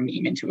the term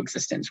meme into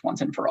existence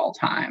once and for all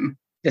time.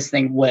 This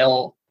thing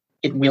will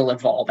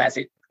evolve as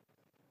it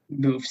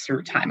moves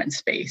through time and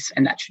space,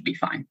 and that should be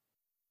fine.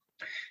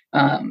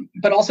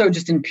 But also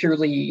just in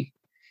purely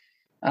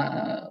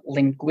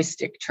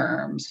linguistic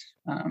terms,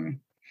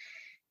 I'm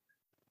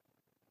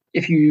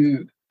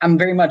actually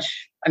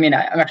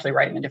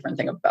writing a different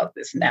thing about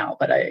this now,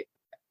 but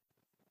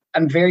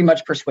I'm very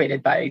much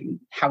persuaded by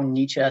how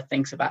Nietzsche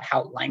thinks about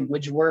how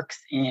language works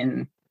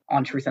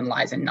on Truth and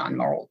Lies in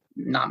non-moral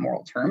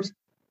terms,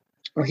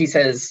 where he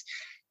says,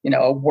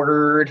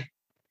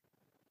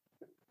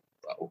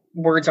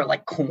 words are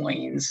like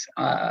coins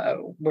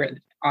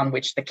on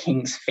which the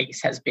king's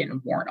face has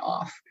been worn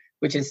off,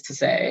 which is to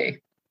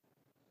say,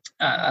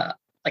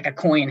 like a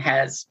coin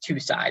has two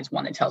sides,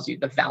 one that tells you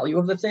the value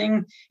of the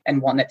thing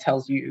and one that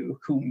tells you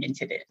who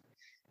minted it,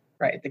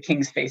 right? The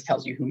king's face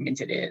tells you who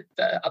minted it.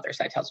 The other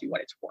side tells you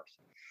what it's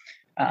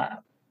worth.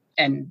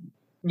 And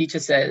Nietzsche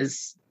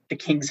says the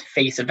king's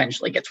face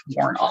eventually gets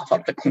worn off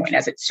of the coin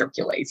as it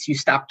circulates. You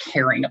stop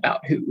caring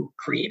about who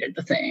created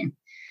the thing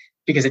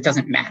because it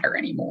doesn't matter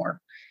anymore.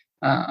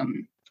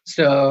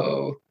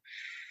 So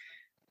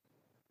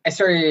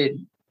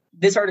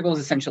this article is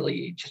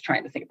essentially just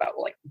trying to think about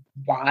like,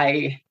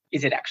 why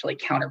is it actually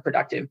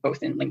counterproductive,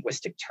 both in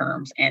linguistic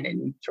terms and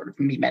in sort of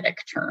mimetic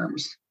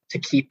terms, to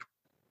keep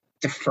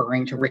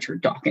deferring to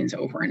Richard Dawkins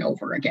over and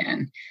over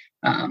again,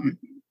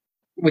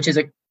 which is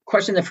a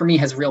question that for me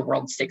has real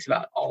world stakes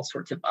about all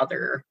sorts of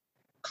other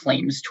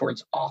claims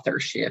towards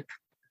authorship,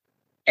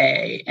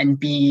 A, and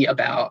B,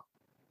 about,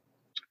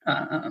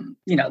 there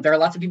are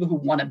lots of people who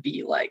want to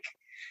be like,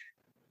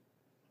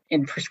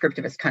 in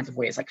prescriptivist kinds of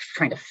ways, like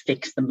trying to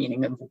fix the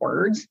meaning of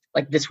words.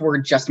 Like this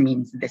word just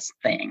means this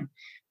thing.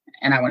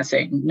 And I want to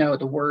say, no,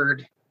 the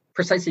word,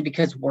 precisely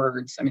because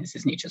words, this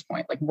is Nietzsche's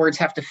point, like words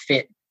have to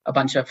fit a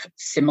bunch of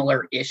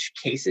similar-ish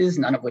cases,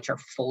 none of which are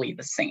fully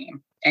the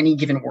same. Any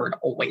given word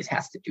always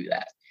has to do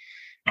that.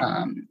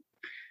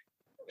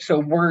 So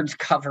words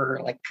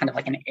cover like kind of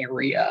like an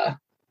area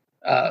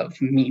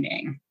of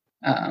meaning.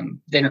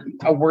 Then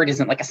a word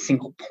isn't like a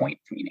single point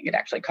of meaning. It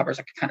actually covers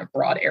like a kind of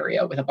broad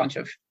area with a bunch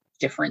of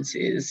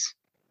differences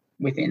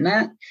within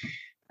that.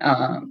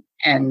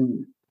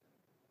 And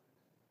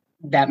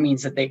that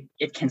means that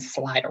it can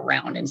slide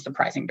around in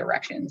surprising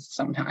directions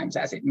sometimes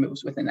as it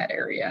moves within that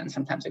area, and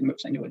sometimes it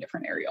moves into a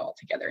different area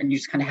altogether. And you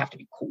just kind of have to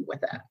be cool with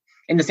that.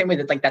 In the same way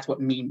that like that's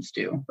what memes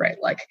do, right?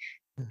 Like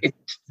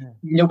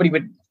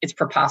it's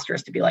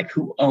preposterous to be like,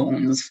 who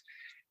owns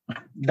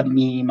the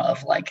meme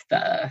of like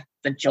the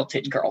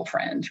jilted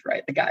girlfriend,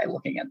 right? The guy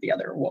looking at the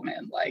other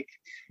woman. Like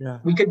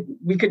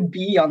we could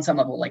be on some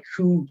level like,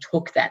 who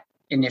took that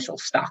initial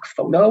stock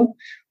photo,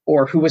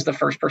 or who was the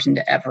first person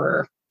to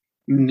ever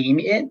meme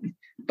it.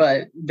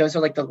 But those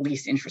are like the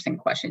least interesting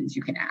questions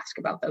you can ask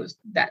about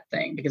that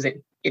thing, because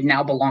it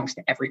now belongs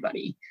to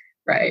everybody,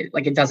 right?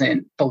 Like it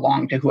doesn't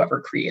belong to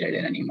whoever created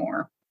it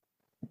anymore.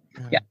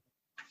 Yeah.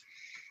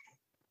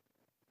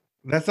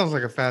 That sounds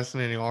like a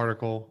fascinating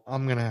article.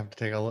 I'm going to have to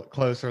take a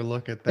closer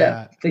look at that.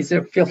 Yeah, please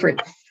feel free.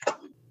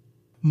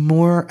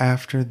 More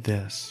after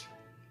this.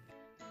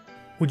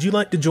 Would you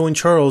like to join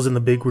Charles in the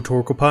Big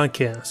Rhetorical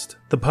Podcast?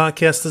 The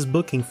podcast is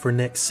booking for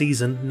next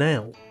season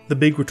now. The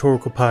Big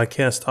Rhetorical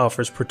Podcast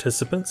offers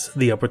participants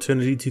the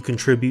opportunity to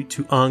contribute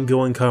to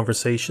ongoing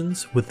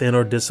conversations within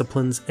our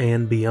disciplines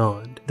and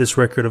beyond. This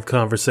record of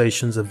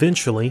conversations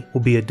eventually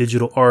will be a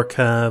digital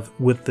archive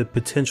with the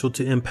potential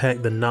to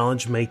impact the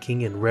knowledge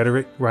making in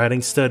rhetoric,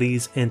 writing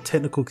studies, and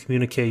technical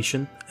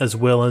communication, as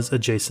well as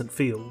adjacent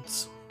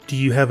fields. Do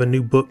you have a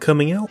new book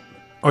coming out?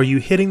 Are you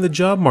hitting the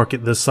job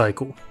market this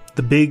cycle?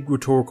 The Big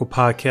Rhetorical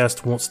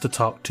Podcast wants to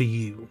talk to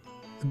you.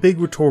 The Big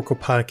Rhetorical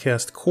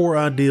Podcast core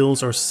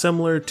ideals are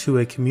similar to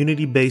a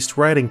community-based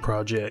writing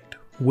project,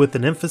 with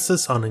an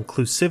emphasis on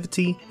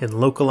inclusivity in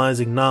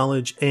localizing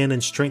knowledge and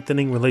in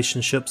strengthening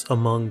relationships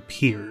among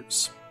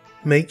peers.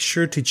 Make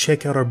sure to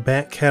check out our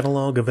back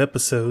catalog of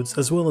episodes,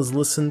 as well as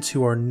listen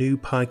to our new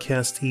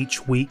podcast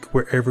each week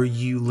wherever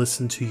you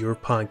listen to your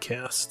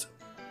podcast.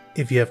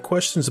 If you have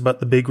questions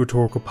about the Big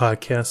Rhetorical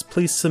Podcast,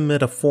 please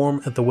submit a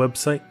form at the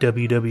website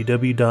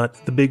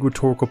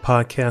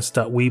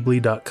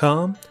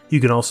www.thebigRhetoricalpodcast.weebly.com. You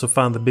can also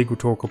find the Big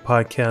Rhetorical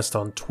Podcast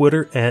on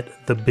Twitter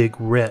at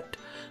 @TheBigRhet.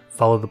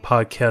 Follow the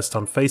podcast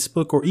on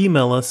Facebook or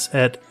email us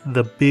at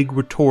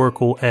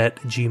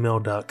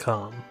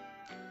thebigRhetorical@gmail.com.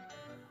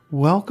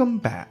 Welcome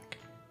back.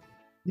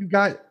 You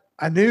got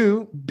a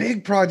new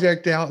big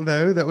project out,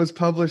 though, that was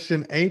published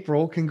in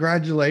April.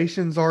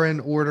 Congratulations are in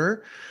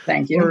order.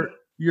 Thank you.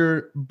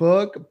 Your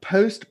book,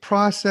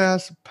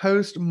 Postprocess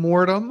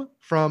Postmortem,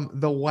 from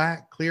the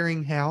WAC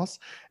Clearinghouse,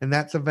 and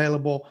that's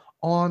available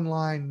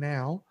online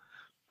now.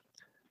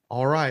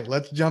 All right,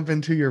 let's jump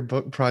into your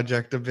book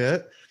project a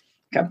bit.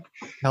 Okay.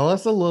 Tell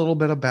us a little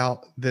bit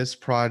about this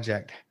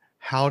project.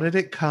 How did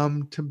it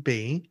come to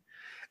be?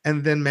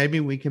 And then maybe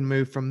we can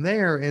move from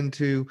there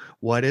into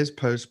what is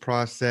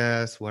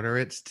postprocess, what are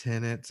its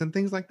tenets, and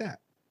things like that.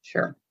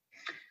 Sure.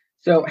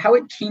 So how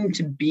it came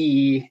to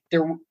be,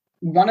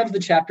 one of the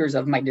chapters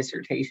of my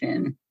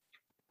dissertation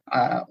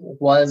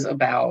was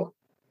about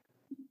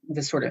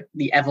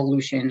the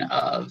evolution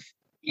of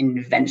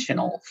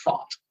inventional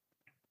thought.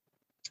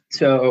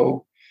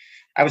 So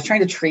I was trying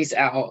to trace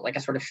out like a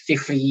sort of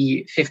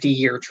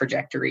 50-year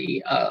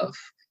trajectory of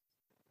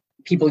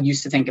people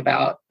used to think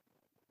about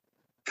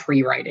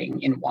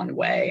pre-writing in one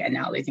way, and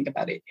now they think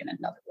about it in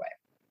another way.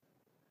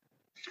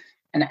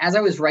 And as I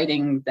was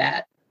writing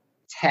that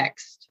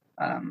text,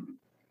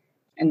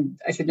 and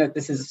I should note,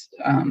 this is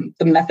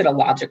the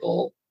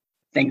methodological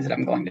things that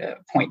I'm going to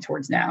point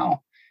towards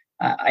now.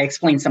 I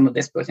explain some of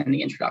this both in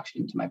the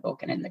introduction to my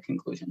book and in the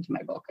conclusion to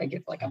my book. I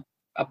give like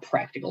a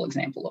practical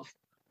example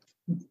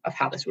of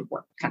how this would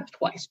work kind of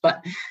twice.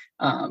 But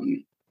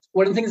one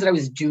of the things that I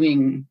was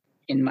doing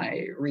in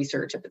my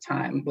research at the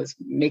time was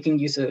making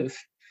use of,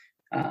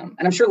 and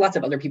I'm sure lots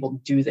of other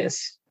people do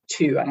this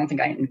too. I don't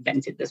think I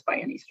invented this by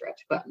any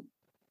stretch, but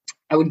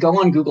I would go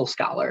on Google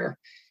Scholar,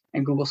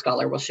 and Google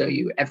Scholar will show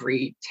you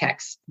every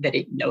text that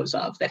it knows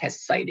of that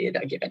has cited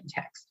a given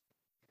text.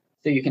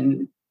 So you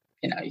can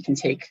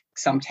take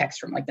some text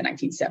from like the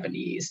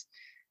 1970s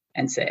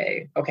and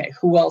say, okay,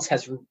 who else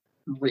has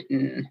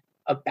written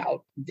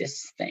about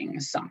this thing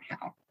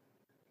somehow?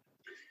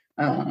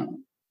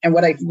 And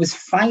what I was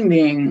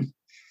finding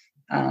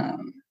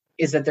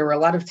is that there were a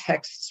lot of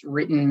texts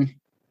written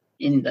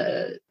in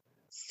the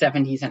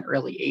 70s and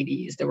early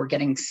 80s that were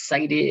getting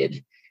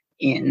cited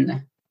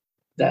in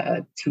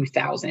the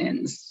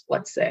 2000s,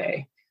 let's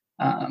say,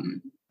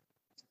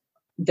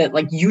 that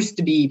like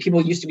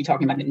people used to be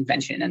talking about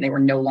invention, and they were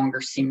no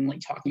longer seemingly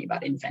talking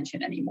about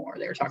invention anymore.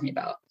 They were talking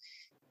about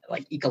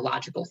like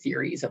ecological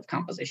theories of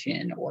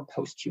composition or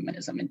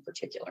post-humanism in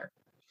particular.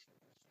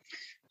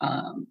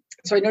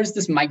 So I noticed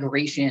this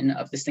migration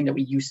of this thing that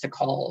we used to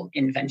call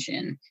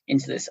invention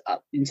into this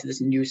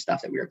new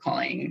stuff that we were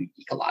calling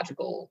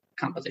ecological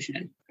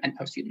composition and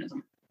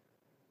post-humanism.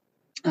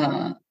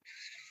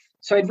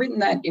 So I'd written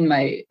that and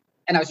I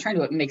was trying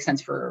to make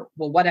sense for,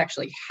 well, what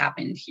actually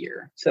happened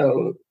here?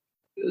 So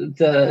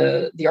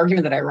the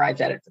argument that I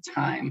arrived at the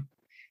time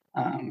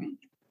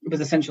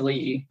was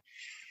essentially,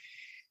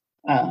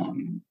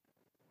 and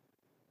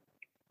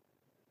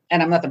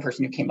I'm not the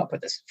person who came up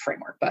with this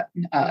framework, but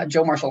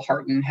Joe Marshall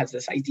Harton has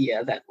this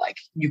idea that like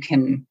you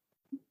can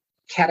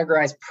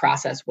categorize the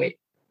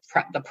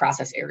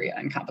process area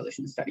in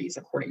composition studies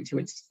according to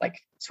its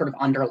like sort of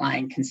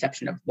underlying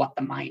conception of what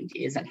the mind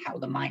is and how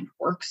the mind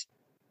works.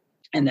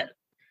 And that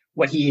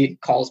what he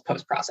calls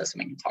post-process, and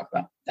we can talk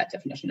about that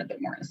definition a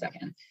bit more in a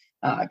second,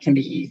 can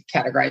be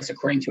categorized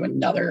according to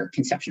another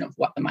conception of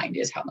what the mind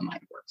is, how the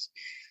mind works.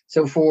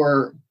 So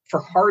for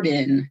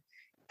Harton,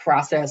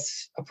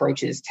 process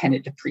approaches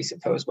tended to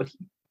presuppose what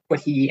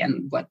he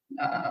and what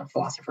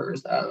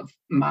philosophers of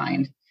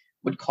mind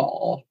would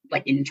call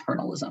like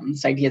internalism,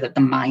 this idea that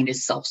the mind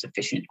is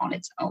self-sufficient on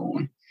its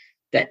own,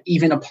 that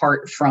even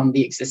apart from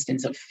the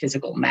existence of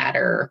physical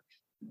matter,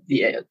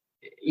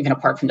 even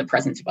apart from the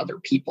presence of other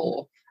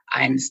people,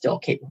 I'm still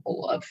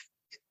capable of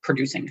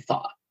producing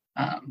thought.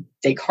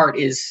 Descartes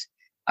is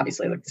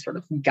obviously like the sort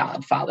of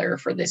godfather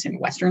for this in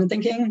Western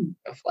thinking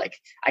of like,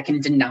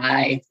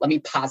 let me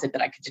posit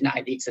that I could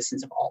deny the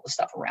existence of all the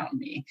stuff around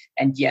me,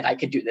 and yet I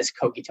could do this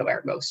cogito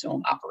ergo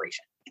sum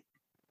operation.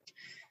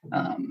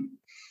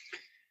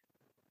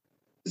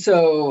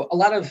 So a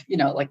lot of,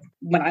 like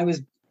when I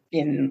was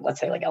in, let's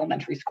say like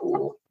elementary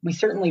school, we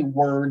certainly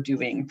were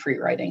doing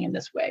pre-writing in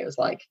this way. It was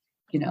like,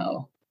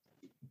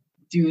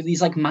 do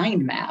these like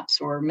mind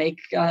maps or make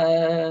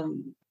what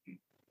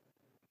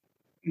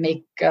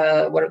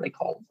are they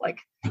called? Like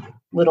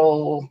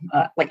little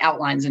like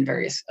outlines in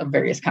various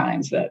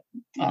kinds that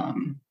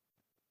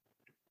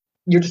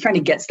you're just trying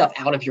to get stuff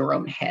out of your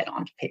own head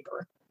onto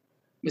paper.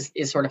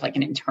 Is sort of like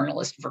an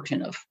internalist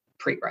version of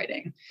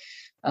pre-writing.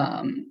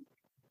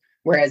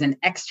 Whereas an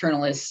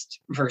externalist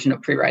version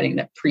of pre-writing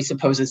that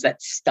presupposes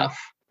that stuff,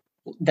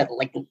 that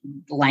like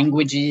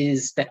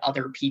languages, that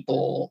other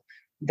people,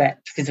 that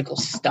physical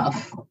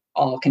stuff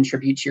all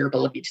contribute to your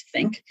ability to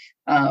think.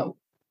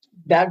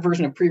 That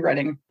version of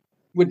pre-writing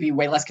would be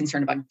way less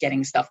concerned about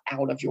getting stuff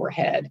out of your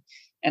head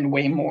and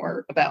way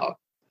more about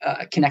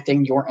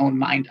connecting your own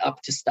mind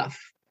up to stuff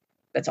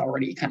that's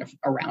already kind of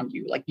around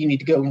you. Like you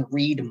need to go and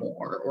read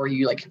more, or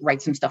you like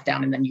write some stuff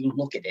down and then you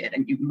look at it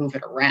and you move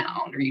it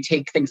around, or you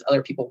take things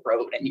other people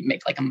wrote and you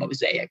make like a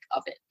mosaic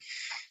of it.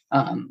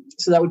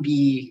 So that would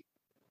be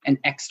an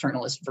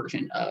externalist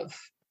version of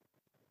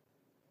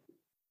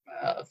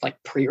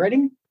like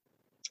pre-writing.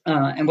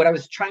 And what I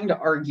was trying to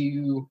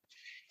argue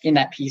in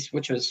that piece,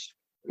 which was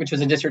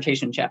a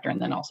dissertation chapter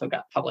and then also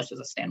got published as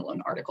a standalone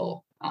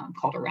article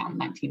called Around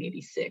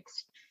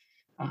 1986,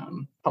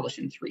 published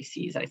in 3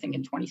 Cs, I think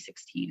in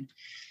 2016.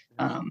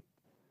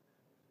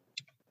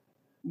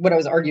 What I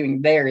was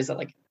arguing there is that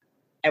like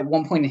at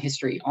one point in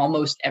history,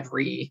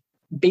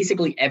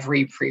 basically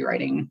every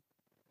pre-writing,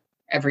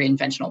 every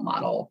inventional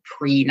model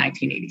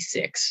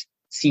pre-1986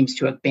 seems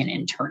to have been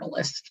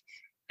internalist.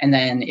 And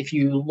then if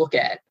you look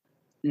at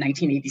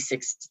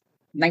 1986,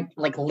 like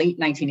late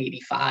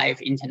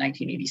 1985 into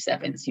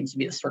 1987 seems to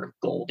be the sort of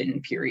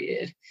golden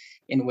period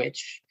in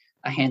which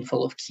a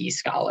handful of key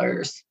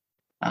scholars,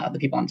 the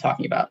people I'm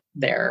talking about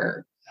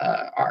there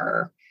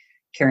are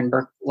Karen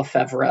Burke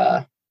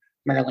Lefevre,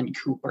 Marilyn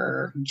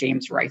Cooper,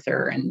 James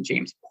Reither, and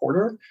James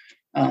Porter.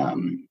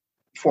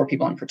 4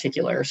 people in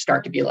particular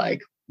start to be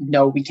like,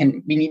 no, we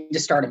need to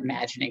start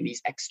imagining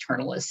these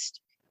externalist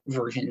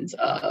versions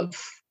of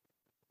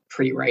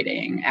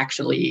pre-writing.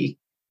 Actually,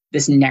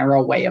 this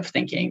narrow way of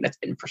thinking that's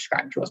been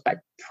prescribed to us by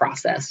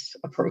process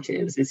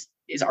approaches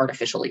is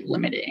artificially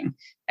limiting,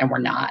 and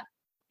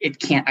it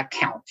can't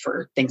account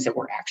for things that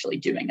we're actually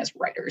doing as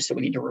writers. So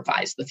we need to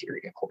revise the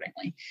theory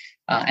accordingly.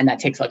 And that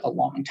takes like a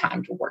long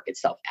time to work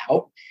itself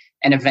out,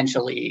 and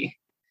eventually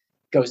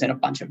goes in a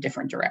bunch of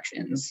different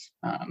directions.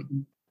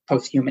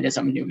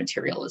 Post-humanism, new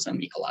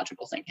materialism,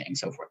 ecological thinking,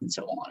 so forth and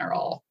so on are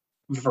all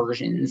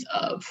versions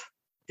of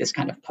this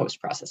kind of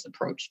post-process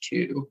approach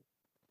to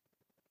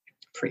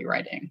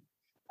pre-writing.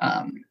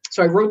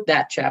 So I wrote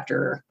that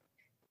chapter,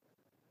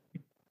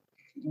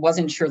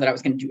 wasn't sure that I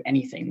was going to do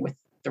anything with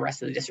the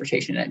rest of the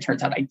dissertation, and it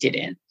turns out I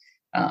didn't.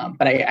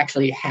 But I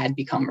actually had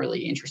become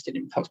really interested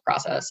in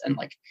post-process, and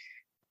like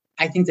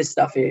I think this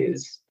stuff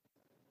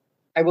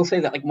I will say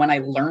that like when I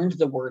learned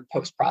the word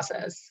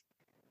post-process,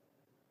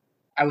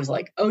 I was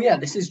like, oh yeah,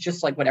 this is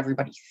just like what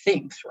everybody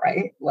thinks,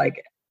 right?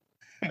 Like,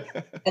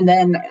 and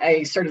then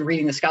I started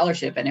reading the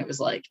scholarship, and it was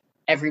like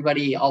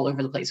everybody all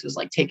over the place was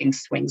like taking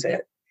swings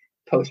at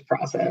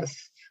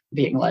post-process,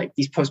 being like,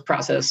 these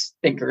post-process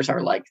thinkers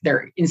are like,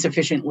 they're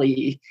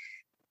insufficiently,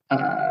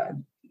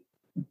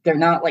 they're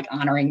not like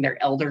honoring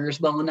their elders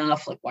well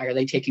enough. Like, why are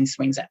they taking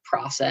swings at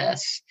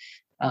process?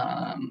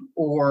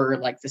 Or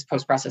like this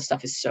post-process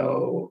stuff is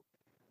so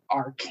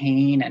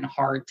arcane and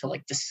hard to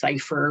like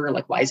decipher.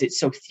 Like, why is it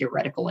so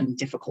theoretical and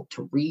difficult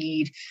to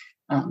read?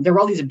 There were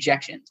all these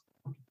objections.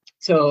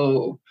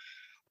 So,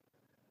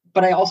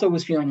 but I also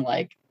was feeling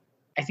like,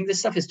 I think this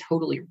stuff is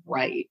totally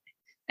right.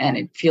 And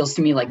it feels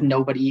to me like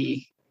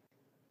the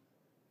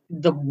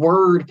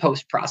word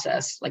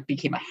post-process like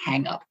became a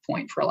hang-up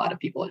point for a lot of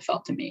people, it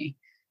felt to me.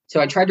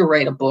 So I tried to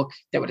write a book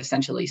that would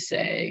essentially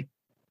say,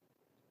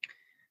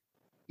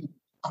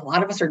 a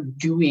lot of us are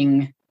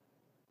doing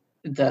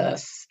the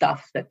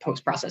stuff that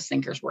post-process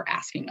thinkers were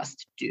asking us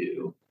to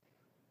do.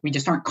 We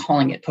just aren't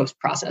calling it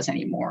post-process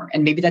anymore.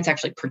 And maybe that's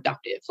actually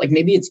productive. Like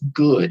maybe it's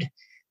good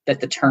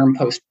that the term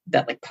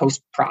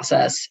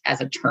post-process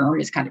as a term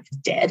is kind of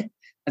dead.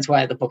 That's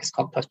why the book is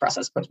called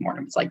Postprocess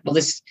Postmortem. It's like, well,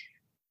 this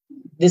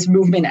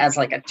movement as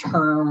like a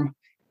term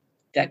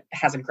that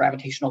has a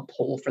gravitational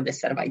pull for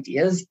this set of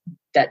ideas,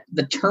 that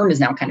the term is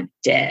now kind of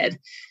dead.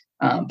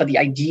 But the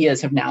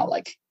ideas have now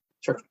like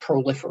sort of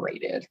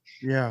proliferated.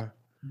 Yeah.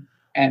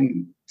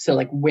 And so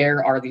like,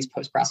 where are these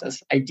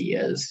post-process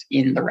ideas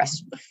in the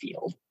rest of the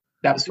field?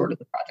 That was sort of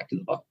the project of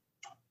the book.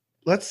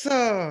 let's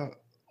talk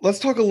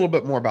a little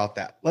bit more about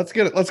that. Let's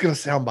get a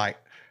soundbite.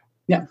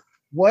 Yeah.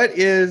 What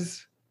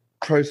is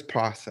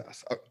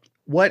post-process?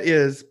 What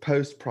is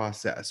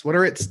post-process? What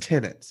are its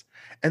tenets?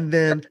 And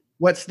then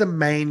what's the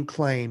main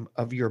claim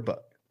of your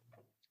book?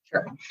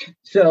 Sure.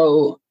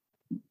 So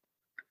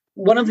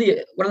one of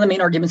the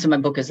main arguments in my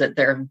book is that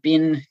there have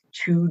been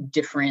two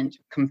different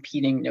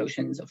competing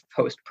notions of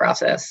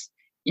post-process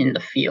in the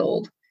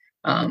field,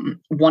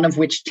 one of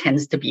which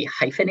tends to be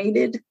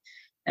hyphenated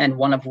and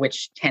one of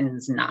which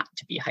tends not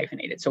to be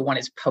hyphenated. So one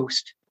is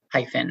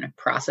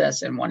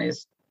post-process and one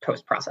is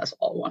post-process,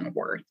 all one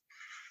word.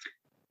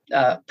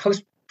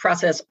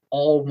 Post-process,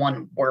 all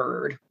one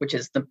word, which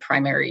is the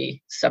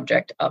primary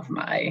subject of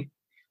my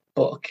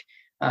book.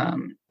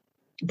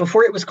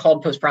 Before it was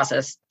called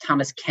post-process,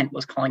 Thomas Kent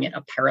was calling it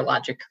a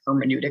paralogic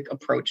hermeneutic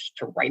approach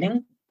to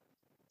writing.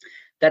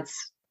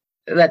 That's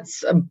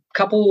a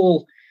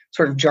couple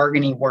sort of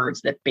jargony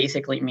words that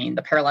basically mean,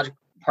 the paralogic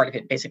part of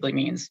it basically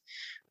means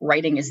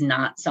writing is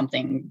not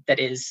something that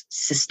is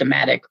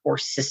systematic or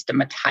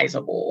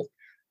systematizable.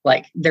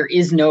 Like, there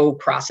is no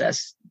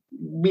process.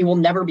 We will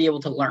never be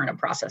able to learn a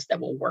process that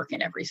will work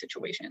in every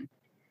situation,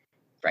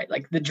 right?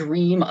 Like, the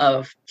dream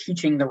of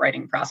teaching the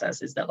writing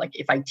process is that, like,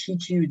 if I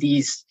teach you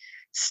these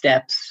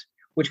steps,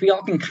 which we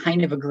all can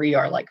kind of agree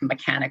are like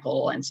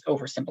mechanical and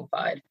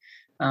oversimplified,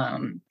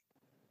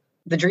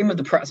 the dream of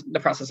the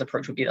process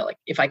approach would be that, like,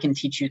 if I can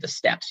teach you the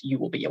steps, you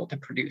will be able to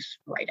produce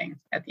writing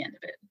at the end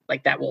of it.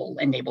 Like, that will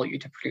enable you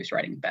to produce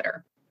writing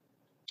better.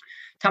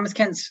 Thomas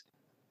Kent's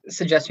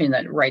suggestion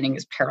that writing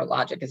is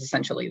paralogic is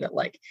essentially that,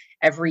 like,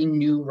 every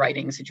new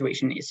writing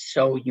situation is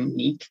so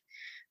unique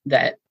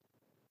that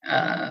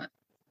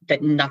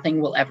that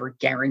nothing will ever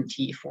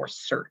guarantee for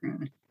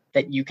certain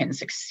that you can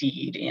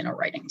succeed in a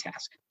writing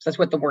task. So that's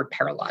what the word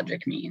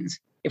paralogic means.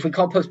 If we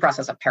call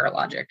post-process a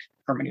paralogic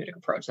hermeneutic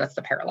approach, that's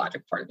the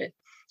paralogic part of it.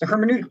 The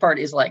hermeneutic part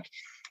is like,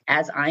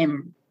 as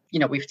I'm,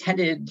 we've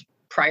tended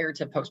prior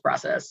to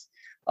post-process,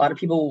 a lot of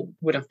people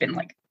would have been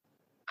like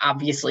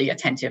obviously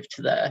attentive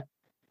to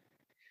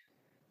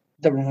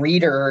the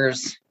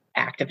reader's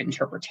act of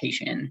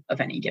interpretation of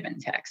any given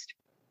text,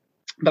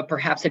 but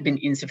perhaps had been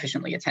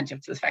insufficiently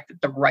attentive to the fact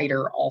that the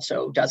writer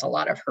also does a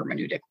lot of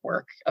hermeneutic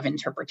work of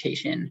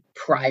interpretation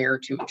prior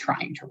to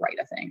trying to write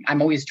a thing.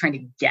 I'm always trying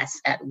to guess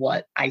at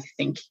what I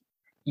think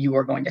you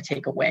are going to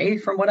take away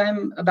from what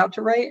I'm about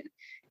to write.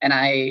 And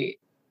I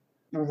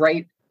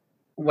write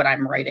what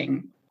I'm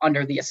writing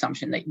under the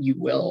assumption that you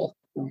will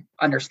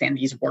understand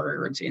these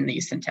words in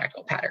these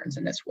syntactical patterns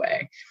in this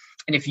way.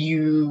 And if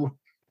you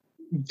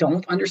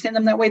don't understand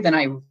them that way, then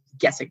I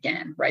guess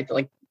again, right?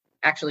 Like,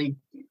 actually,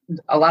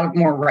 a lot of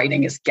more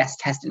writing is guess,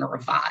 test, and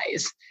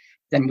revise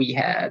than we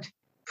had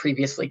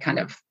previously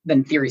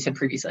than theories had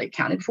previously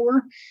accounted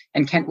for.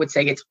 And Kent would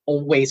say it's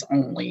always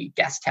only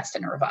guess, test,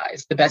 and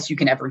revise. The best you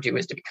can ever do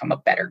is to become a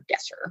better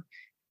guesser.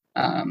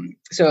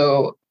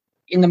 So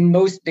in the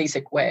most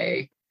basic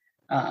way,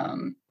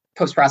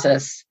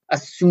 post-process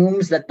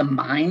assumes that the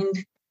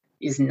mind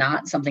is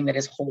not something that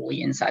is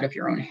wholly inside of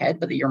your own head,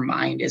 but that your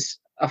mind is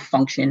a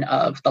function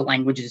of the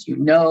languages you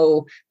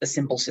know, the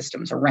symbol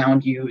systems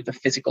around you, the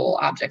physical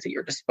objects at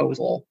your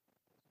disposal.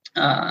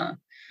 So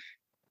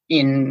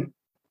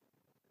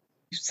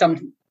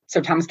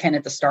Thomas Kent,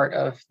 at the start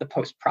of the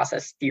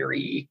post-process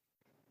theory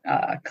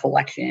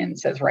collection,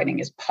 says writing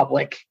is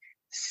public,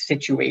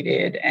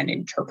 situated, and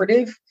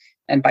interpretive.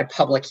 And by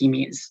public, he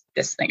means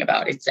this thing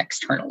about it's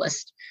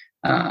externalist.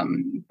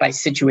 By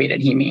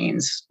situated, he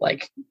means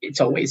like it's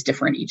always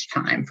different each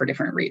time for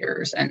different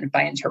readers. And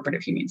by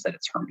interpretive, he means that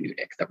it's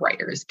hermeneutic. The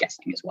writer is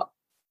guessing as well.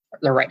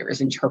 The writer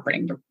is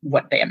interpreting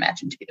what they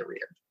imagine to be the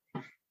reader.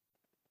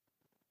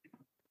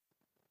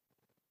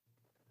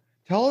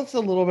 Tell us a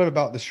little bit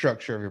about the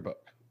structure of your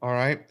book. All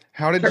right.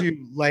 How did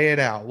you lay it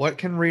out? What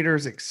can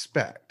readers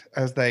expect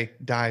as they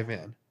dive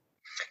in?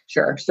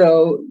 Sure.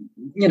 So,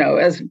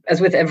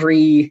 as with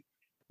every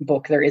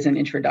book, there is an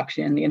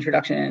introduction. The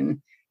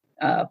introduction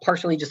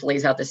partially just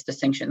lays out this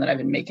distinction that I've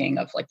been making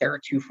of, like, there are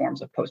two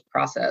forms of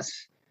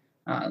post-process.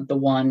 The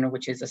one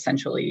which is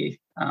essentially,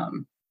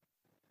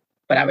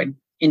 but I would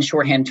in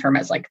shorthand term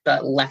as like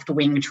the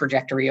left-wing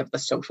trajectory of the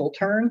social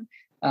turn.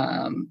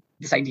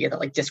 This idea that,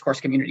 like, discourse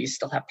communities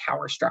still have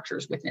power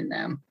structures within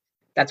them.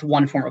 That's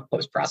one form of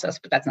post-process,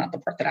 but that's not the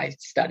part that I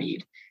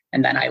studied.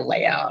 And then I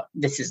lay out,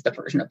 this is the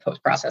version of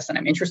post-process that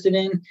I'm interested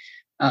in.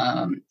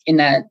 In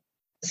that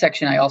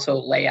section, I also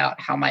lay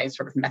out how my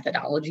sort of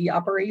methodology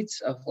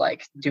operates of,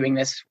 like, doing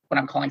this, what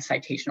I'm calling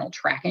citational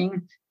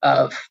tracking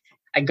of,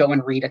 I go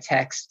and read a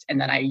text and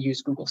then I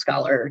use Google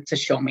Scholar to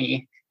show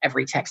me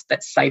every text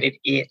that cited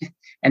it.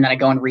 And then I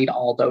go and read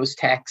all those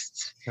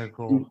texts. So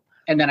cool.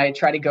 And then I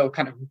try to go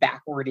kind of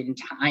backward in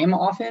time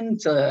often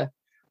to,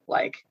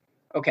 like,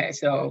 okay,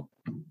 so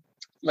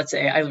let's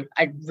say I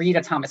read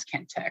a Thomas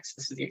Kent text.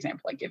 This is the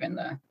example I give in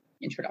the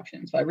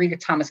introduction. So I read a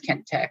Thomas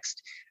Kent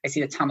text. I see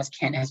that Thomas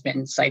Kent has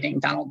been citing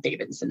Donald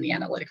Davidson, the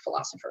analytic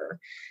philosopher.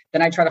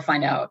 Then I try to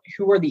find out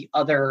who are the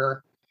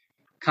other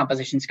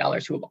composition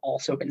scholars who have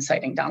also been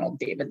citing Donald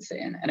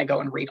Davidson, and I go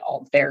and read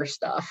all their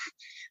stuff.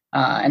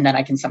 And then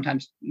I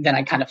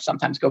kind of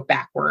sometimes go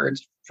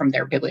backwards from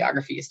their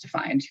bibliographies to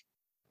find,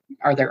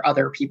 are there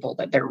other people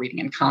that they're reading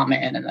in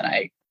common? And then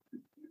I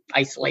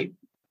isolate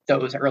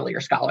those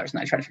earlier scholars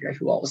and I try to figure out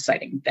who all was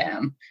citing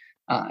them.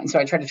 And so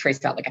I try to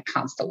trace out like a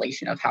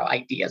constellation of how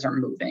ideas are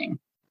moving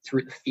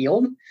through the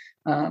field.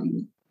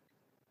 And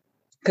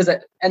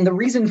the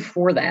reason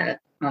for that,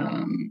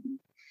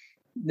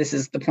 this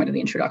is the point of the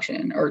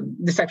introduction, or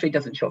this actually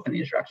doesn't show up in the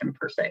introduction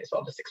per se, so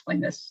I'll just explain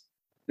this.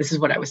 This is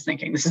what I was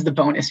thinking. This is the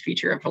bonus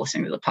feature of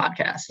listening to the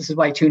podcast. This is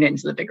why I tune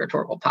into the Big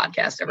Rhetorical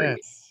Podcast every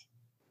week.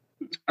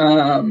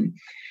 I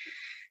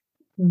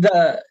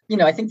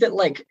think that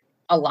like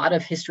a lot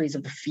of histories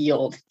of the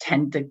field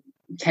tend to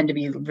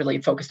be really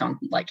focused on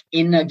like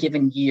in a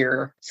given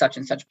year, such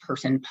and such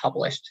person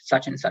published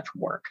such and such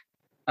work.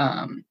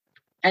 And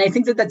I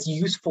think that that's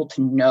useful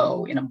to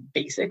know in a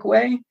basic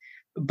way,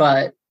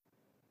 but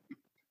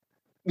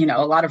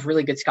a lot of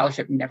really good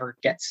scholarship never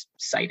gets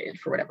cited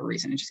for whatever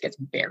reason. It just gets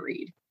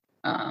buried,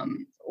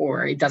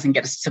 or it doesn't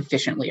get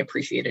sufficiently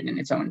appreciated in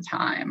its own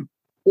time,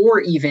 or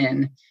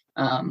even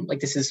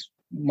this is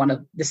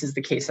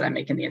the case that I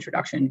make in the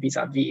introduction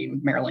vis-a-vis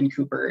Marilyn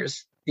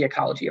Cooper's The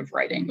Ecology of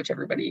Writing, which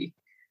everybody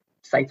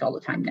cites all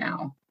the time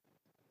now.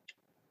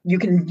 You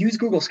can use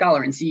Google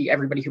Scholar and see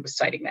everybody who was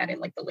citing that in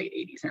like the late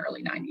 80s and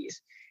early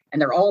 90s.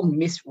 And they're all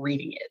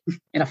misreading it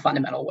in a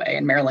fundamental way.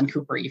 And Marilyn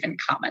Cooper even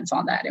comments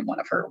on that in one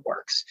of her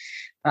works.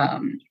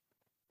 And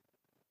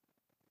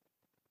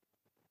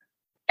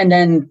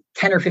then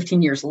 10 or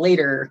 15 years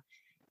later,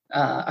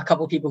 a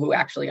couple of people who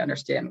actually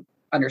understood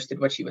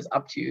what she was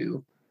up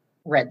to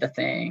read the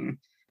thing,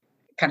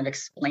 kind of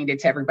explained it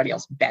to everybody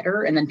else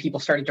better. And then people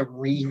started to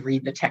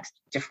reread the text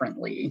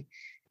differently.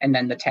 And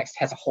then the text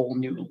has a whole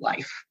new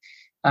life.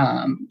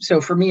 So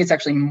for me, it's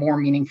actually more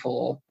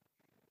meaningful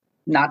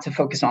not to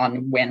focus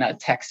on when a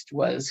text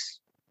was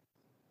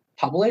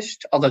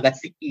published, although that's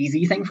the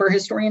easy thing for a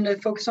historian to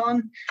focus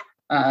on.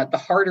 The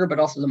harder, but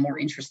also the more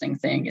interesting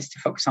thing is to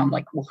focus on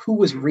like, well, who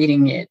was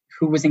reading it?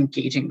 Who was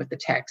engaging with the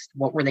text?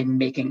 What were they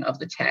making of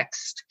the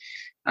text?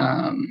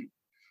 And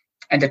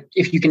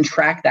if you can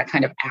track that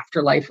kind of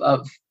afterlife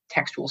of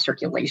textual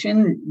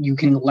circulation, you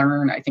can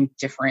learn, I think,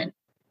 different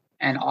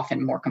and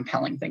often more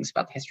compelling things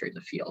about the history of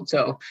the field.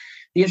 So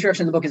the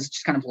introduction of the book is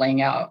just kind of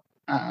laying out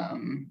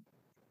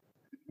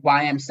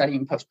why I'm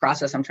studying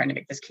post-process. I'm trying to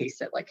make this case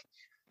that like,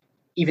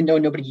 even though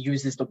nobody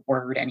uses the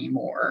word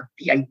anymore,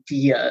 the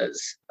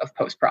ideas of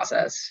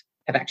post-process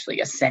have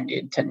actually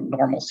ascended to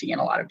normalcy in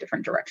a lot of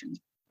different directions.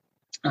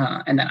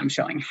 And then I'm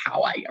showing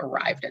how I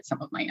arrived at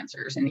some of my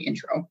answers in the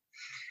intro.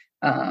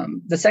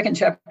 The second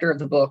chapter of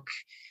the book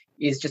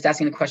is just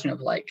asking the question of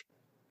like,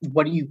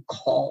 what do you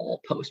call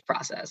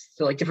post-process?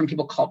 So like different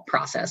people call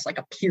process like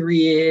a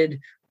period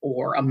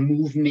or a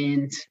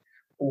movement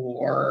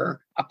or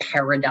a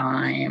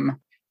paradigm.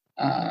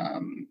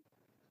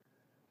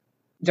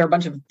 There are a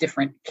bunch of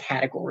different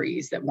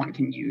categories that one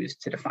can use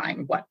to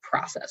define what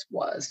process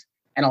was.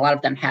 And a lot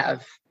of them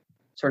have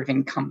sort of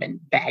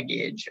incumbent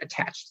baggage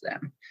attached to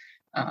them.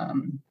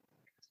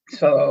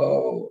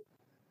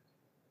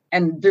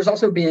 And there's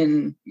also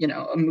been,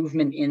 a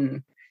movement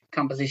in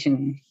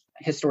composition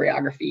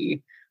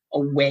historiography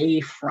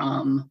away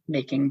from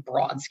making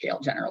broad scale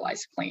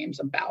generalized claims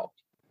about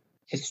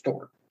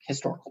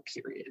historical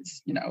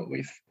periods.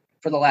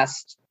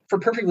 For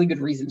perfectly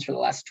good reasons, for the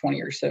last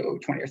 20 or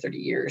 30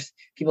 years,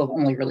 people have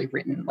only really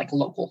written like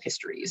local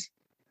histories.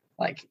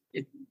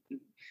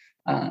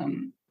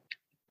 And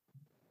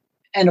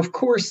of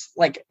course,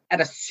 like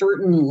at a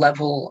certain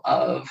level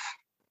of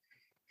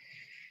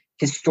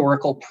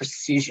historical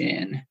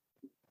precision,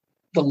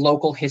 the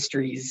local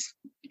histories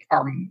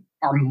are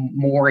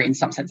more in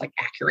some sense like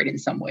accurate in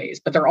some ways,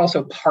 but they're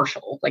also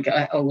partial. Like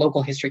a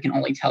local history can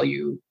only tell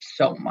you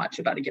so much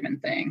about a given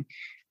thing.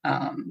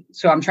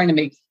 So I'm trying to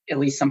make at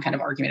least some kind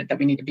of argument that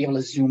we need to be able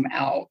to zoom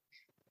out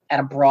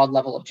at a broad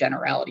level of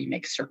generality,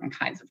 make certain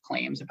kinds of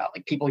claims about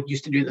like people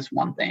used to do this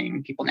one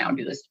thing, people now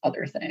do this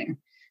other thing.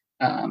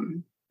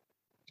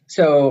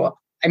 So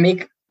I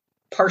make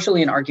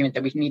partially an argument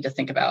that we need to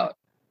think about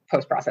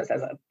post-process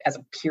as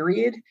a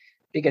period,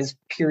 because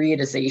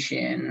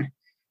periodization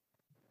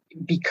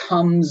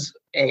becomes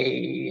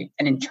an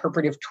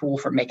interpretive tool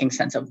for making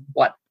sense of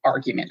what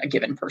argument a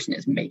given person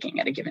is making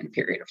at a given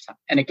period of time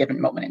and a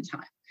given moment in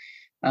time.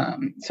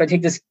 So I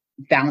take this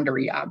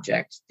boundary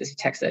object, this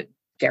text that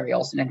Gary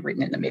Olson had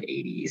written in the mid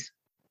 80s.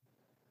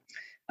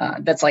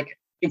 That's like,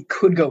 it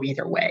could go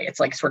either way. It's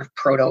like sort of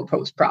proto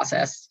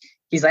post-process.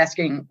 He's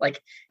asking,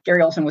 like,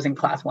 Gary Olson was in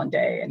class one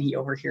day and he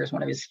overhears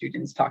one of his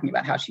students talking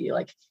about how she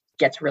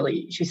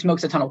she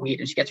smokes a ton of weed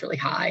and she gets really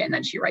high and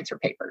then she writes her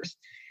papers.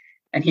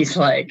 And he's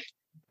like,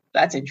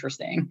 that's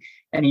interesting.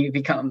 And he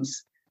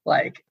becomes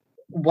like,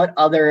 what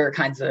other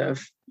kinds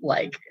of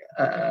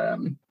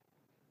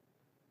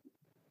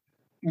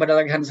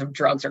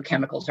drugs or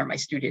chemicals are my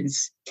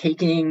students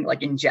taking,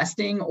 like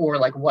ingesting, or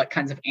like what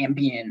kinds of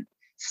ambient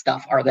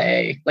stuff are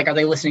they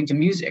listening to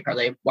music? Are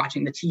they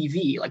watching the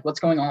TV? Like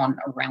what's going on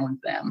around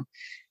them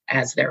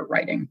as they're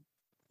writing?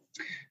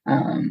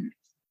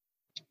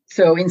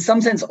 So in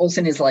some sense,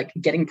 Olson is like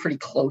getting pretty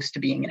close to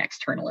being an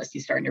externalist.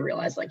 He's starting to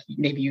realize like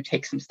maybe you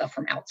take some stuff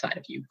from outside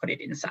of you, put it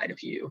inside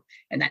of you,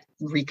 and that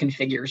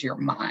reconfigures your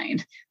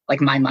mind. Like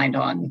my mind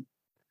on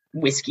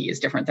whiskey is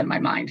different than my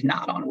mind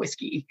not on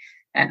whiskey,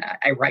 and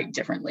I write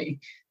differently.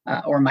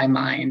 Or my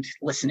mind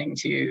listening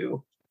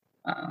to,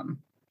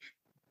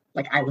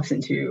 like I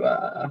listen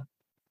to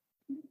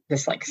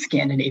this like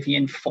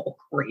Scandinavian folk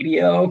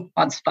radio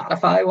on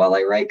Spotify while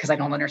I write because I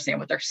don't understand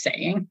what they're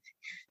saying.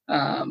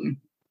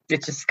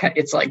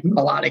 It's like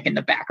melodic in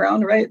the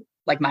background, right?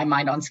 Like my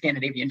mind on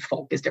Scandinavian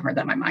folk is different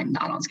than my mind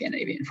not on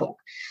Scandinavian folk.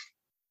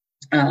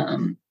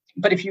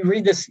 But if you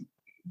read this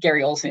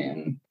Gary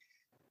Olson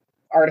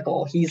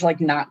article, he's like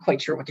not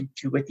quite sure what to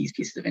do with these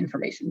pieces of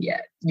information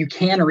yet. You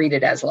can read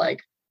it as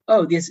like,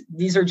 oh,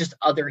 these are just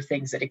other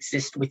things that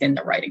exist within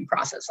the writing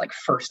process. Like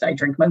first I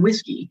drink my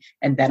whiskey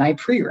and then I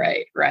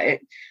pre-write,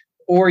 right?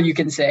 Or you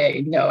can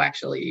say, no,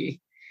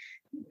 actually,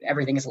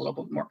 everything is a little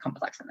bit more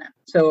complex than that.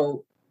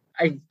 So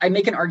I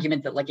make an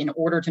argument that like in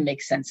order to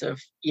make sense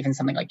of even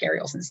something like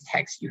Gary Olson's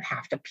text, you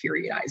have to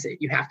periodize it.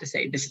 You have to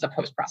say this is a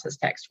post-process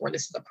text or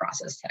this is a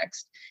process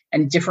text.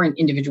 And different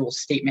individual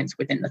statements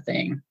within the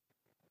thing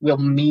will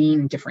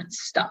mean different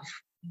stuff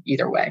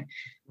either way.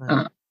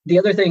 Right. The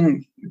other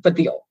thing, but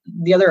the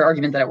other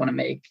argument that I want to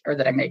make, or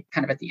that I make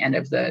kind of at the end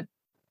of the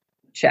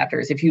chapter,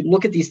 is if you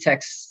look at these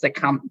texts that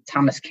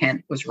Thomas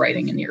Kent was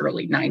writing in the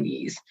early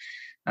 90s,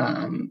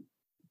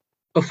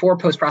 before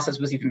post-process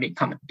was even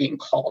being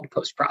called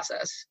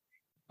post-process,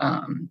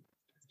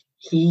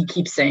 he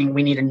keeps saying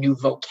we need a new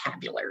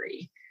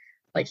vocabulary.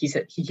 Like he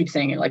keeps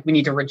saying like we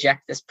need to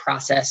reject this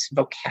process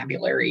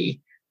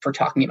vocabulary for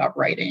talking about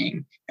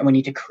writing, and we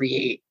need to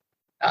create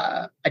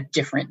a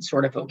different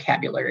sort of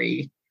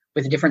vocabulary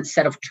with a different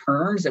set of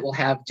terms that will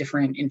have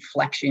different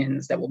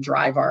inflections, that will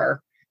drive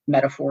our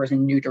metaphors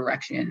in new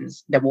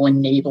directions, that will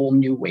enable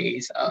new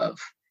ways of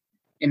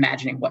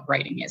imagining what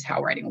writing is,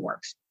 how writing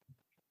works.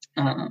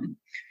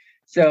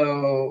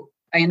 So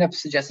I end up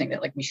suggesting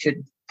that like we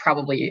should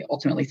probably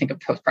ultimately think of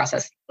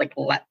post-process like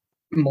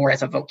more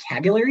as a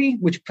vocabulary,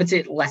 which puts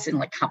it less in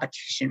like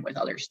competition with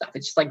other stuff.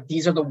 It's just like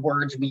these are the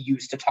words we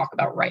use to talk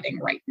about writing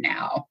right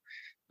now.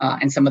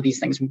 And some of these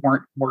things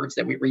weren't words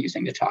that we were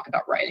using to talk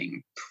about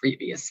writing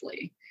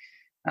previously.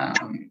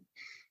 And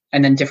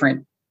then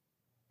different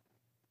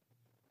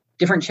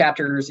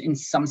chapters, in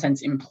some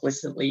sense,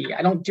 implicitly,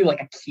 I don't do like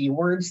a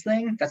keywords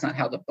thing. That's not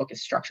how the book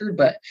is structured,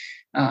 but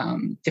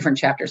different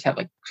chapters have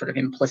like sort of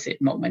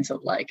implicit moments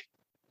of like,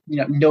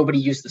 nobody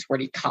used this word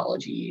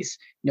ecologies.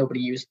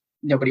 Nobody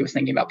was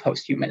thinking about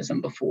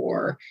posthumanism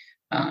before.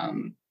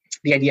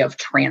 The idea of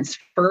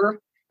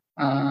transfer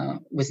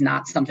was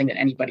not something that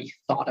anybody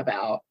thought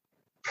about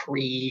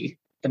pre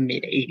the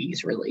mid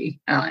 80s,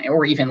 really,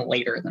 or even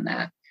later than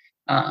that.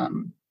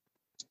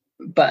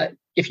 But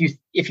if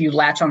you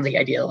latch on the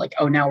idea like,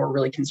 oh, now we're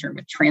really concerned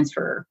with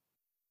transfer,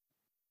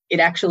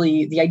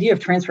 the idea of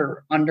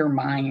transfer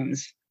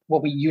undermines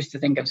what we used to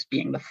think of as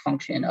being the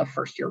function of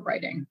first year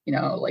writing.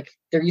 Like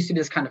there used to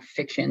be this kind of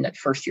fiction that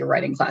first year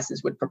writing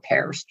classes would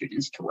prepare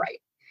students to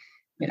write.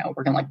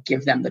 We're going to like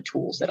give them the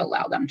tools that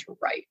allow them to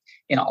write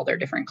in all their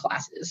different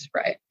classes,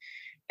 right?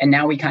 And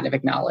now we kind of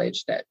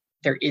acknowledge that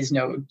there is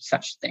no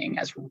such thing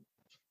as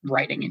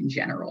writing in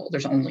general.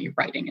 There's only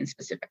writing in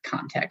specific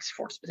contexts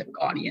for specific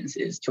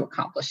audiences to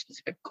accomplish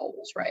specific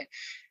goals, right?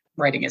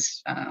 Writing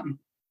is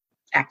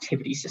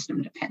activity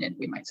system dependent,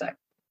 we might say.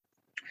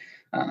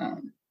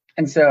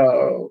 And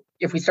so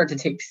if we start to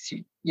take,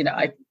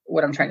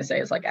 what I'm trying to say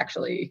is like,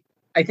 actually,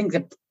 I think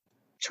that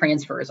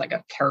transfer is like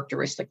a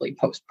characteristically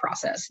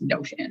post-process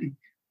notion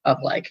of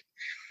like,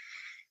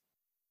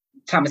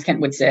 Thomas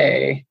Kent would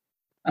say,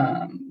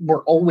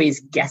 we're always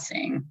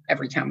guessing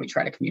every time we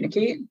try to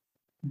communicate,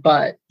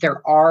 but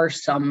there are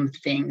some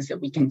things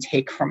that we can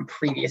take from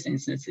previous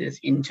instances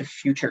into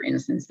future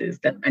instances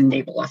that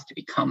enable us to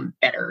become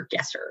better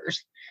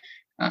guessers.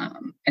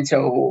 And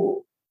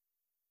so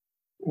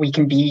we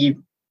can be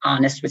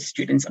honest with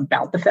students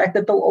about the fact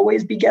that they'll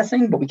always be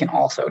guessing, but we can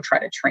also try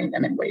to train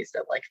them in ways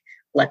that like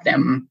let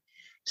them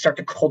start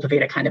to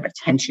cultivate a kind of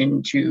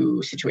attention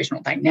to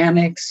situational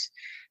dynamics,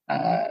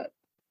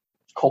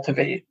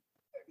 cultivate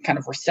kind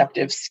of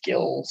receptive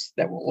skills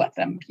that will let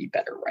them be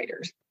better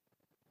writers.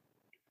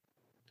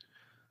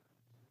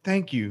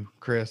 Thank you,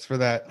 Kris, for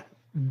that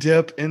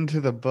dip into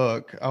the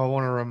book. I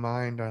want to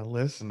remind our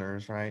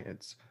listeners, right?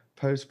 It's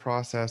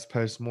Postprocess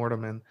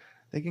Postmortem, and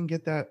they can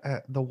get that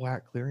at the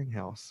WAC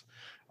Clearinghouse.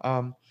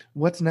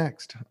 What's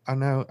next? I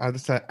know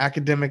it's an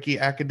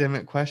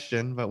academic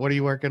question, but what are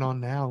you working on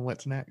now? And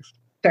what's next?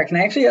 Sorry, can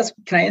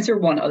I answer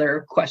one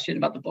other question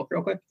about the book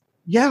real quick?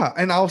 Yeah,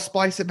 and I'll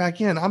splice it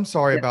back in. I'm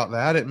sorry about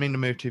that. I didn't mean to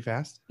move too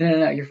fast.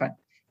 No, you're fine.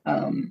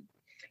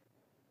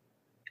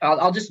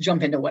 I'll just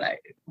jump into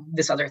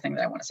this other thing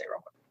that I want to say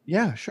real quick.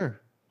 Yeah, sure.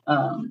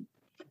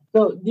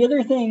 So the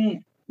other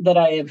thing that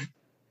I have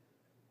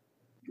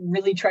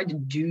really tried to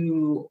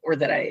do, or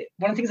one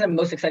of the things I'm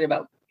most excited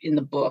about in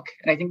the book,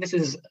 and I think this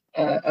is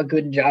a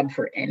good job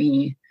for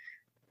any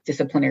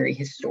disciplinary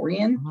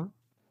historian,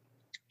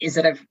 is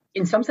that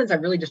in some sense,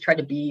 I've really just tried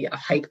to be a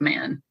hype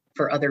man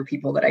for other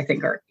people that I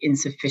think are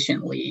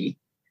insufficiently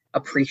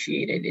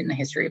appreciated in the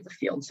history of the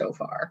field so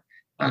far.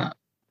 And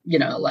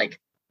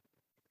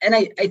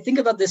I think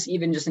about this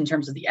even just in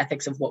terms of the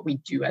ethics of what we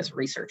do as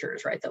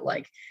researchers, right? That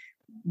like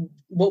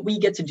what we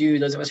get to do,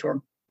 those of us who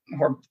are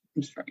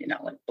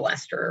like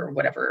blessed or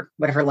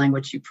whatever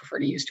language you prefer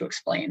to use to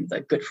explain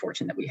the good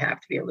fortune that we have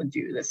to be able to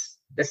do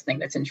this thing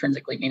that's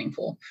intrinsically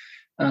meaningful.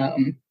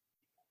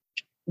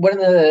 One of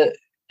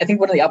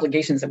the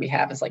obligations that we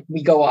have is like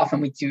we go off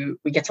and we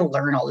get to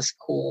learn all this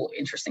cool,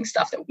 interesting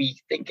stuff that we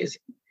think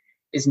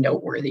is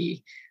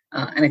noteworthy.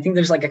 And I think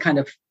there's like a kind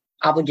of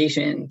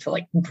obligation to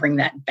like bring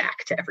that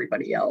back to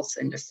everybody else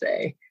and just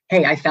say,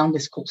 hey, I found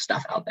this cool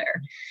stuff out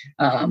there.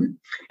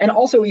 And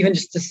also even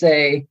just to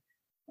say,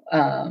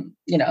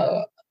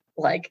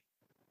 like,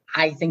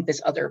 I think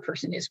this other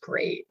person is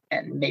great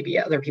and maybe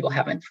other people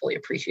haven't fully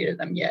appreciated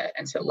them yet.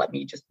 And so let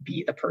me just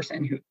be the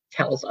person who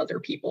tells other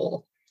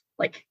people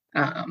like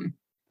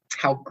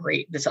how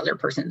great this other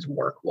person's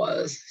work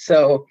was.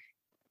 So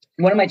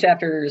one of my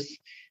chapters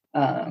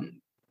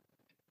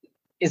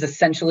is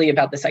essentially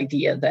about this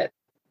idea that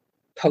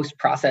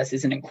post-process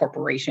is an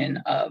incorporation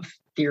of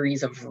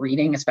theories of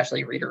reading,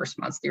 especially reader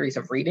response theories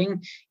of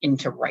reading,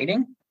 into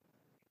writing.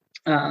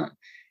 And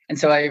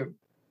so I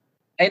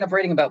ended up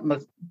writing about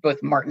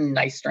both Martin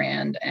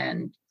Nystrand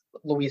and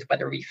Louise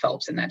Weatherby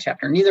Phelps in that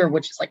chapter, neither of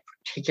which is like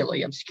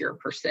particularly obscure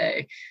per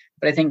se.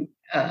 But I think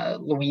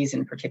Louise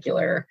in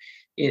particular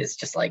is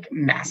just like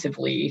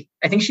massively,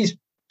 I think she's,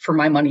 for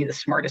my money, the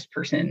smartest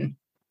person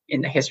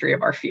in the history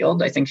of our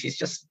field. I think she's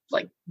just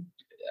like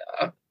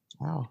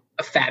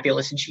a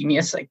fabulous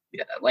genius.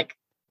 Like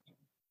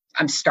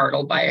I'm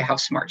startled by how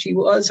smart she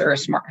was, or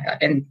smart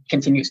and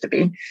continues to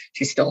be.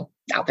 She's still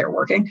out there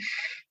working.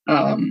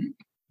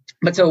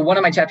 But so one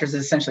of my chapters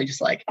is essentially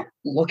just like,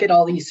 look at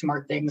all these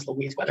smart things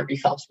Louise Weatherby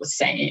Phelps was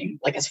saying,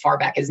 like as far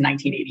back as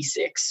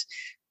 1986,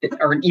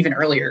 or even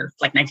earlier,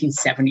 like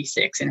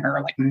 1976 in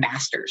her like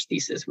master's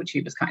thesis, which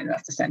she was kind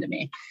enough to send to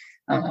me,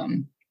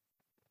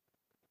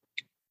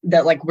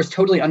 that like was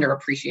totally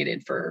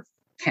underappreciated for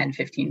 10,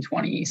 15,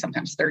 20,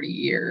 sometimes 30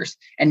 years.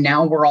 And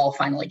now we're all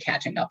finally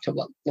catching up to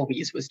what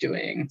Louise was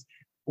doing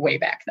way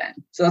back then.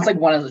 So that's like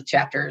one of the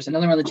chapters.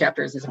 Another one of the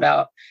chapters is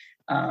about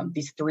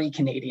these three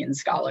Canadian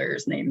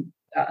scholars named,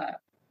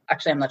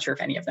 actually, I'm not sure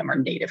if any of them are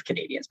native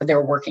Canadians, but they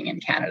were working in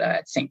Canada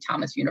at St.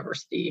 Thomas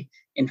University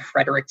in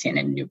Fredericton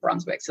in New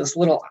Brunswick. So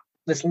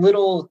this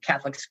little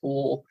Catholic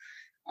school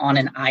on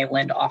an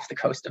island off the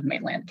coast of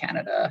mainland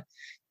Canada.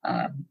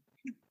 And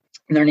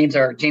their names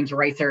are James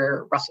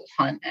Reither, Russell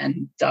Hunt,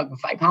 and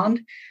Douglas Vipond.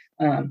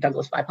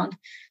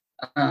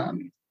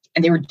 And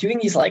they were doing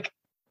these like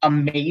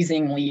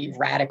amazingly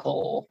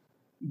radical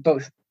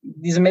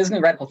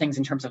things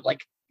in terms of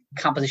like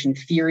composition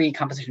theory,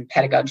 composition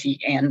pedagogy,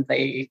 and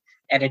they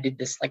edited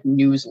this like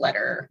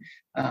newsletter.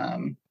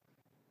 And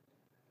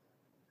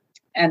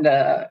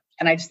I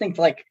just think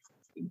like,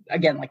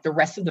 again, like the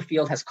rest of the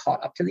field has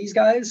caught up to these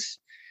guys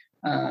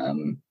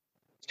 20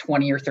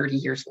 or 30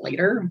 years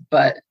later,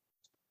 but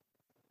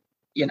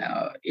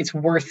it's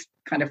worth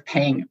kind of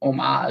paying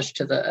homage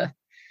to the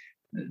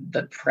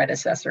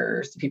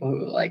predecessors, the people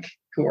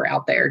who are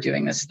out there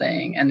doing this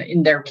thing. And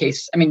in their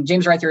case, I mean,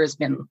 James Reither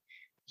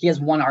he has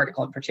one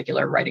article in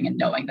particular, Writing and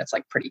Knowing, that's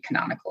like pretty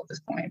canonical at this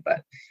point,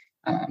 but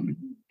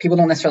people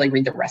don't necessarily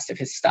read the rest of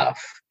his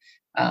stuff.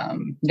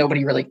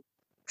 Nobody really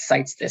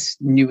cites this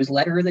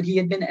newsletter that he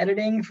had been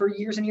editing for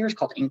years and years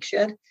called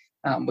Inkshed,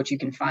 which you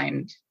can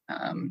find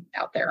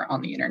out there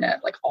on the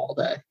internet, like all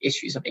the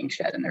issues of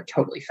Inkshed, and they're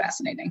totally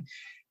fascinating.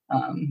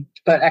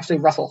 But actually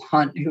Russell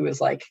Hunt, who is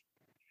like,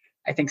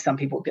 I think some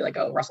people would be like,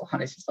 oh, Russell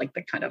Hunt is just like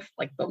the kind of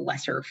like the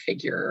lesser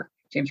figure.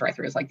 James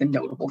Reither is like the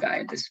notable guy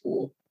at this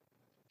school.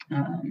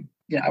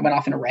 I went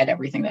off and read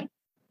everything that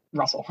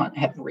Russell Hunt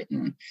had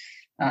written.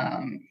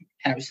 And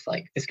I was just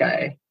like, this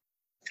guy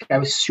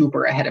was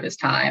super ahead of his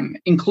time,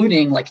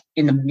 including like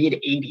in the mid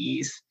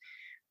 80s.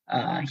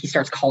 He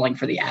starts calling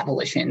for the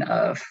abolition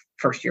of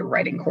first-year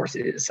writing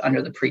courses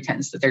under the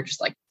pretense that they're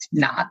just like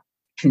not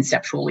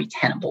conceptually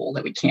tenable,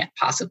 that we can't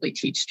possibly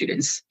teach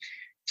students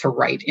to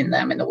write in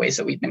them in the ways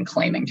that we've been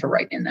claiming to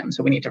write in them.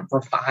 So we need to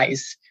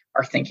revise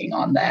our thinking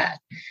on that.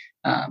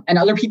 And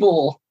other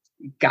people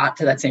got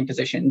to that same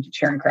position.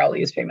 Sharon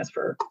Crowley is famous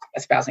for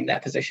espousing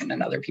that position,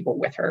 and other people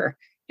with her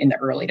in the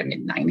early to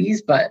mid 90s.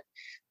 But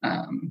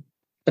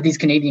these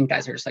Canadian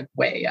guys are just like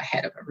way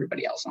ahead of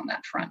everybody else on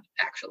that front,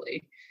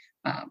 actually.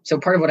 So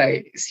part of what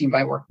I see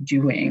my work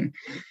doing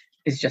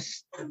is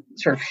just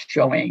sort of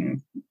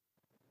showing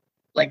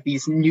like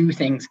these new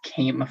things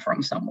came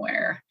from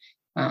somewhere,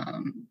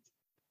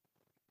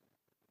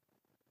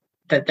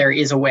 that there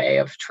is a way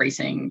of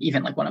tracing.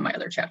 Even like one of my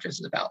other chapters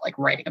is about like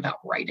writing about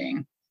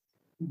writing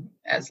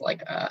as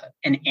like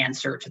an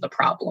answer to the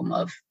problem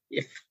of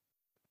if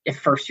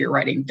first year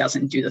writing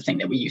doesn't do the thing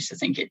that we used to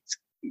think it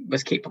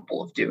was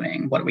capable of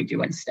doing, what do we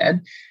do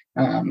instead?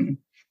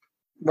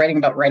 Writing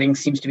about writing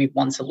seems to be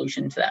one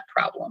solution to that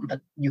problem, but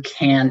you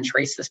can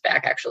trace this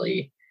back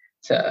actually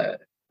to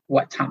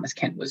what Thomas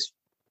Kent was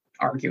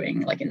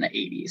arguing like in the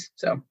 80s.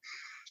 So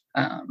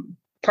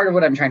part of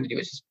what I'm trying to do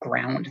is just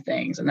ground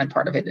things. And then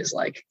part of it is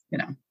like,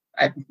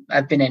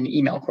 I've been in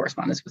email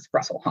correspondence with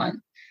Russell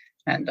Hunt,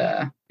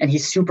 and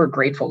he's super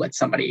grateful that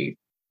somebody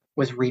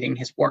was reading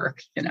his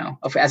work,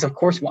 as of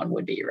course one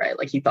would be, right?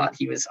 Like he thought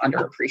he was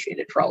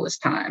underappreciated for all this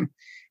time.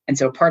 And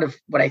so part of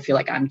what I feel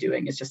like I'm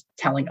doing is just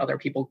telling other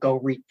people, go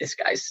read this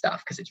guy's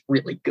stuff because it's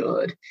really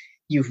good.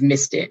 You've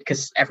missed it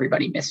because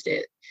everybody missed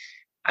it.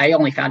 I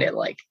only found it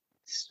like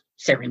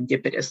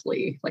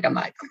serendipitously. Like I'm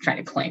not trying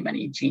to claim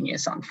any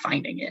genius on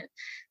finding it.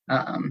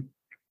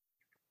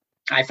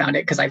 I found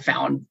it because I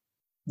found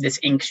this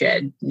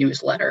Inkshed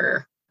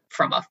newsletter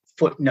from a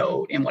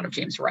footnote in one of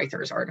James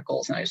Reither's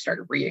articles, and I just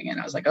started reading it, and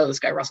I was like, oh, this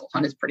guy Russell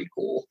Hunt is pretty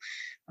cool.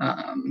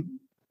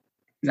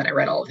 Then I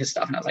read all of his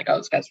stuff, and I was like, oh,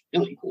 this guy's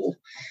really cool.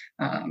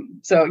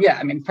 So yeah,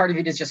 I mean, part of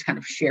it is just kind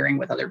of sharing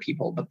with other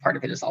people, but part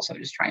of it is also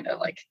just trying to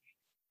like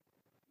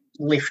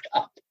lift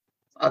up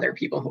other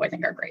people who I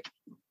think are great.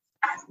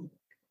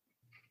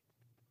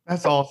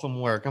 That's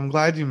awesome work. I'm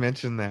glad you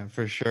mentioned that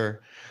for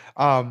sure.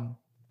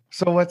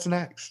 So what's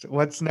next?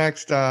 What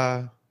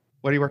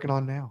are you working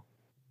on now?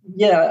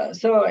 Yeah,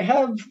 so I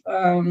have,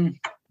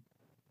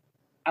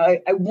 I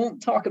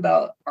won't talk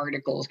about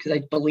articles because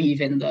I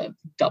believe in the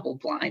double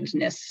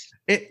blindness.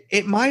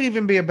 It might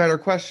even be a better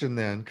question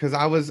then, because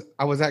I was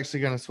actually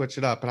going to switch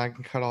it up, and I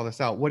can cut all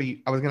this out. I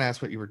was going to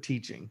ask what you were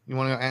teaching. You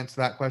want to answer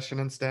that question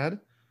instead?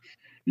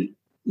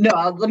 No,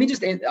 I'll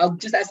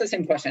just ask the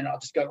same question, and I'll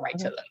just go right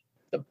to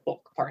the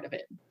book part of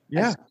it.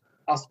 Yeah.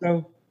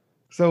 So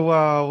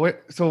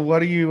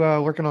what are you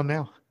working on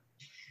now?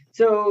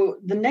 So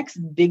the next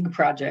big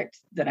project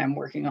that I'm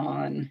working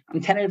on,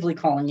 I'm tentatively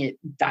calling it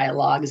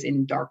Dialogues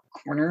in Dark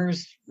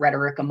Corners,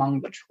 Rhetoric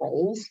Among the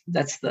Trolls.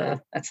 That's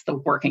the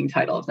working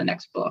title of the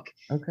next book.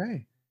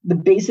 Okay. The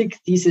basic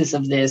thesis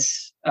of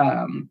this,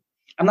 I'm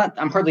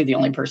hardly the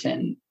only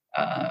person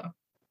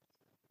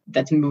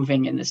that's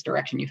moving in this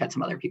direction. You've had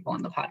some other people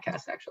on the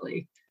podcast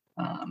actually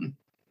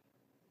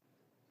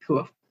who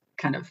have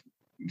kind of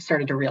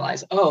started to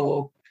realize,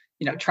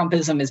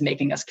 Trumpism is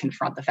making us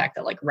confront the fact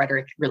that like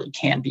rhetoric really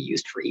can be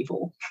used for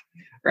evil,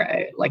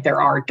 right? Like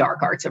there are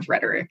dark arts of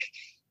rhetoric,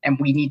 and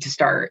we need to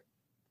start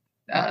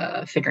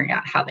figuring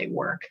out how they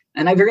work.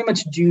 And I very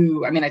much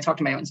do. I mean, I talk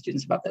to my own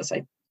students about this.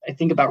 I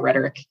think about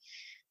rhetoric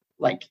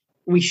like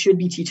we should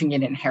be teaching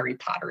it in Harry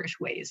Potterish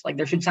ways. Like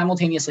there should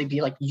simultaneously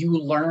be like you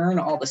learn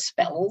all the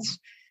spells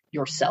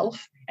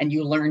yourself and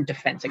you learn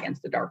defense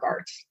against the dark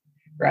arts,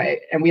 right?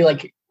 And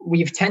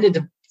we've tended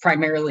to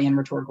primarily in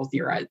rhetorical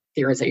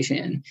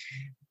theorization,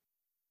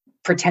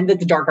 pretend that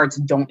the dark arts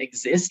don't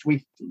exist.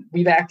 We've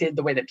acted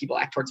the way that people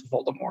act towards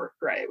Voldemort,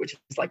 right? Which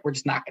is like, we're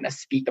just not going to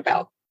speak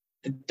about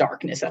the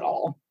darkness at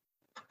all.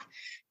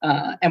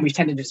 And we've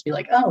tended to just be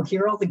like, oh,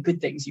 here are all the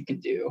good things you can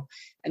do.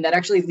 And that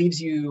actually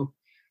leaves you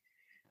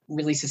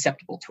really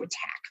susceptible to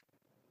attack.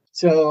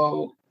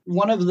 So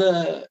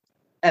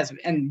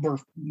and we're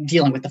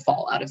dealing with the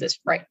fallout of this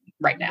right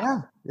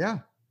now. Yeah.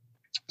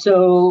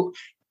 So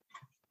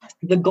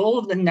the goal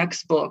of the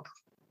next book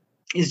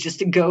is just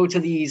to go to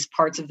these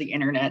parts of the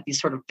internet,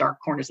 these sort of dark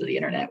corners of the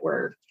internet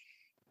where,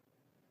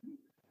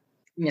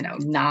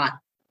 not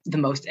the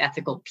most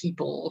ethical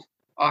people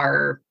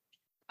are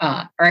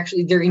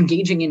actually, they're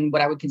engaging in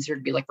what I would consider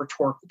to be like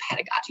rhetorical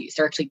pedagogies.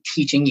 They're actually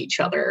teaching each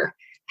other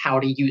how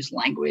to use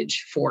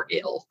language for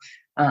ill.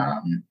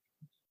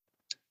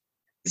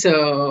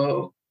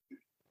 So,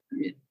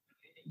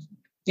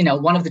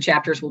 one of the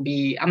chapters will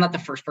be, I'm not the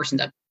first person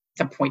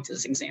to point to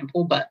this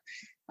example, but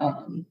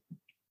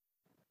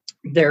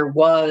there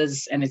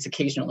was, and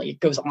it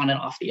goes on and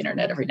off the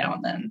internet every now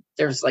and then.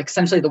 There's like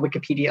essentially the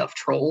Wikipedia of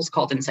trolls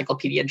called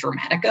Encyclopedia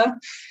Dramatica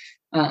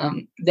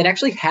that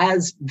actually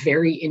has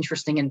very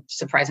interesting and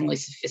surprisingly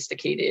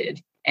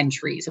sophisticated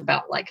entries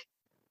about like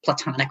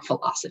Platonic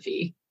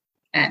philosophy,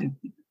 and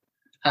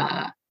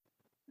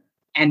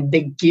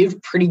they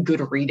give pretty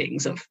good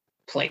readings of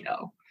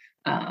Plato.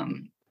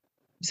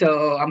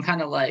 So I'm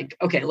kind of like,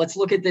 okay, let's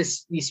look at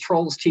these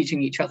trolls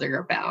teaching each other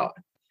about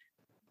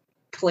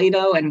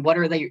Plato, and what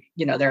are they,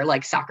 they're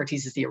like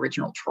Socrates is the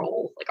original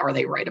troll. Like, are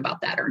they right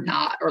about that or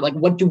not? Or like,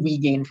 what do we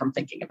gain from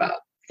thinking about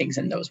things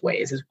in those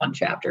ways is one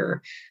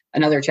chapter.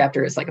 Another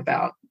chapter is like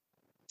about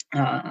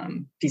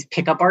these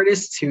pickup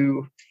artists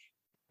who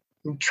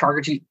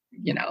charge,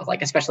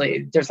 like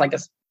especially there's like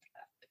this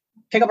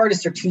pickup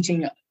artists are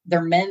teaching,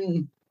 they're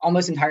men,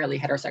 almost entirely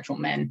heterosexual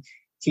men,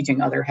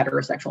 teaching other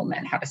heterosexual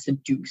men how to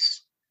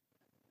seduce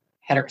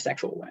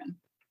heterosexual women.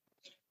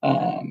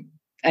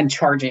 And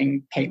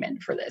charging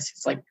payment for this.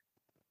 It's like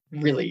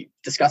really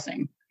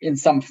disgusting in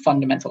some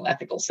fundamental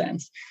ethical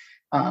sense.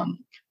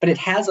 But it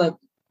has a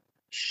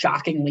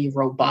shockingly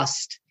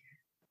robust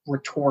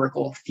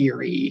rhetorical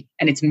theory,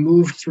 and it's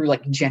moved through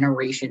like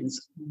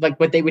generations, like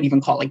what they would even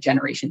call like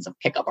generations of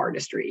pickup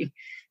artistry.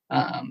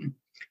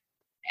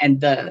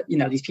 And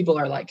these people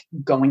are like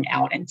going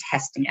out and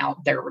testing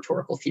out their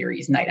rhetorical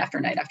theories night after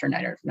night after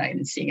night after night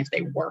and seeing if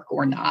they work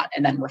or not,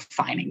 and then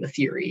refining the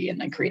theory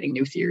and then creating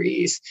new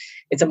theories.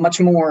 It's a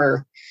much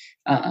more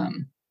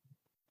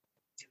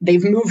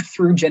they've moved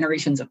through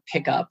generations of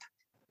pickup,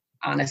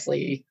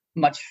 honestly,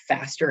 much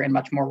faster and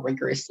much more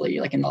rigorously,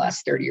 like in the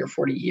last 30 or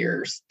 40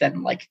 years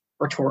than like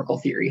rhetorical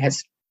theory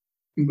has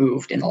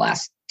moved in the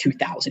last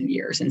 2,000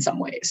 years in some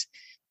ways,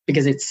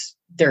 because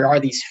there are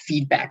these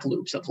feedback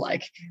loops of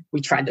like,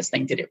 we tried this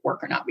thing, did it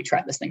work or not? We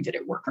tried this thing, did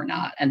it work or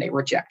not? And they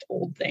reject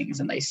old things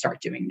and they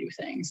start doing new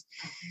things.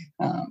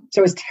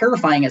 So as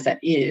terrifying as that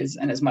is,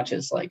 and as much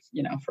as like,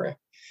 for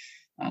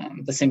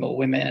the single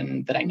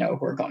women that I know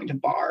who are going to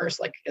bars,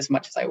 like as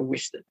much as I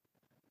wish that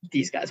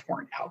these guys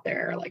weren't out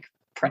there, like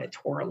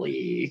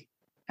predatorily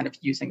kind of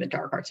using the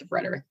dark arts of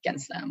rhetoric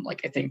against them.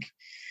 Like, I think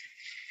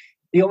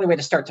the only way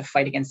to start to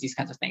fight against these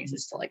kinds of things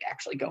is to like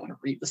actually go and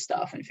read the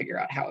stuff and figure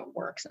out how it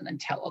works, and then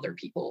tell other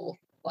people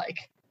like,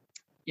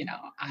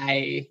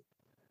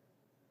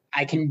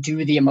 I can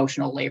do the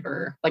emotional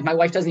labor. Like, my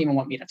wife doesn't even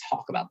want me to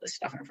talk about this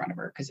stuff in front of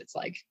her because it's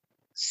like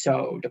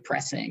so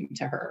depressing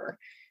to her.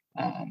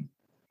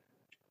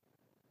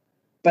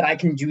 But I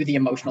can do the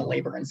emotional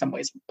labor in some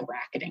ways,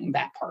 bracketing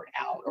that part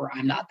out, or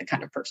I'm not the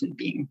kind of person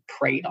being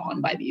preyed on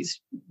by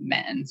these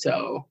men.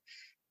 So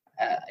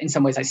in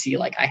some ways I see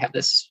like I have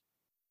this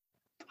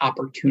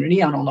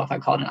opportunity. I don't know if I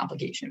call it an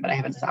obligation, but I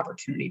have this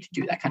opportunity to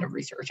do that kind of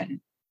research and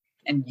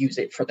use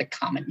it for the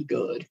common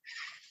good.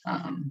 So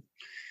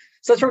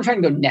that's where I'm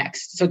trying to go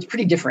next. So it's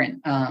pretty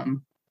different.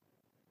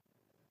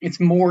 It's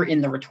more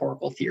in the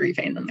rhetorical theory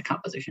vein than the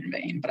composition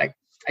vein, but I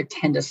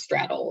tend to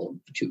straddle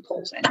the two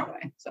poles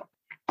anyway. So.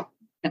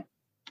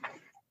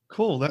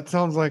 Cool. That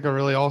sounds like a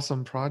really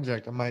awesome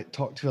project. I might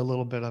talk to you a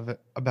little bit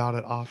about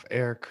it off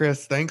air.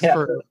 Kris, thanks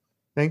for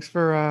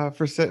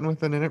sitting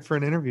with an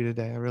interview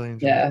today. I really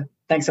enjoyed it. Yeah.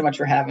 Thanks so much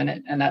for having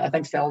it. And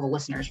thanks to all the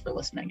listeners for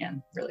listening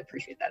in. Really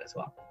appreciate that as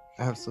well.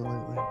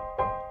 Absolutely.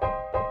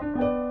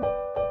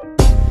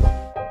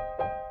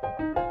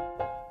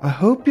 I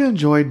hope you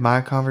enjoyed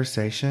my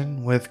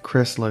conversation with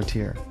Kris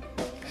Lotier.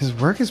 His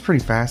work is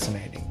pretty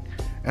fascinating,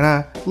 and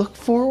I look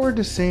forward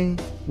to seeing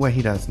what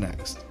he does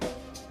next.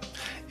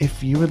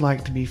 If you would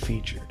like to be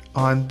featured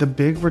on the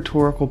Big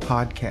Rhetorical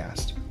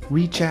Podcast,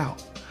 reach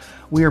out.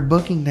 We are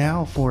booking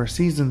now for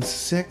seasons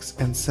 6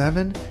 and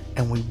 7,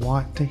 and we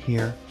want to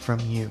hear from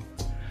you.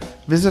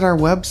 Visit our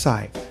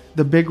website,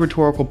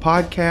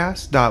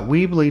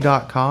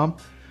 thebigRhetoricalPodcast.weebly.com,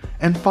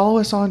 and follow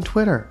us on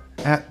Twitter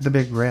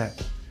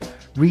 @TheBigRed.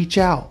 Reach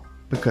out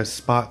because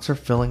spots are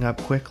filling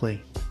up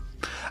quickly.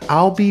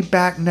 I'll be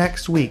back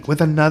next week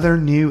with another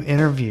new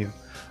interview.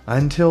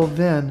 Until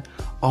then,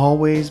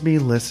 always be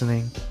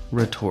listening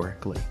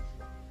rhetorically.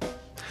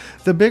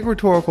 The Big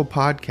Rhetorical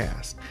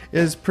Podcast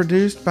is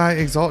produced by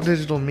Exalt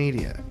Digital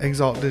Media.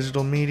 Exalt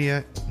Digital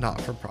Media,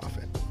 not for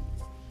profit.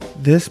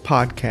 This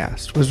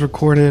podcast was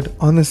recorded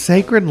on the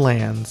sacred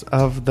lands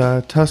of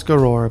the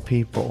Tuscarora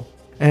people,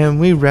 and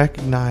we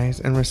recognize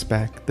and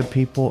respect the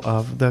people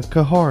of the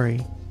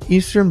Kahari,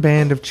 Eastern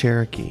Band of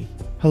Cherokee,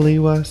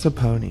 Haliwa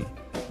Saponi,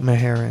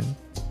 Meherrin,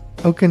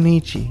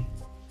 Okanichi,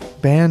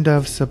 Band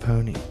of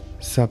Saponi,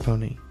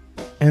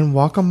 and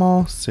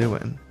Wakamal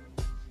Siouan.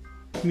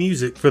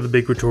 Music for the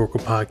Big Rhetorical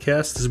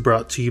Podcast is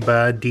brought to you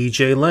by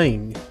DJ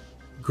Lang,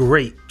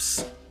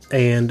 Grapes,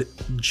 and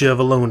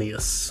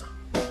Javelonius.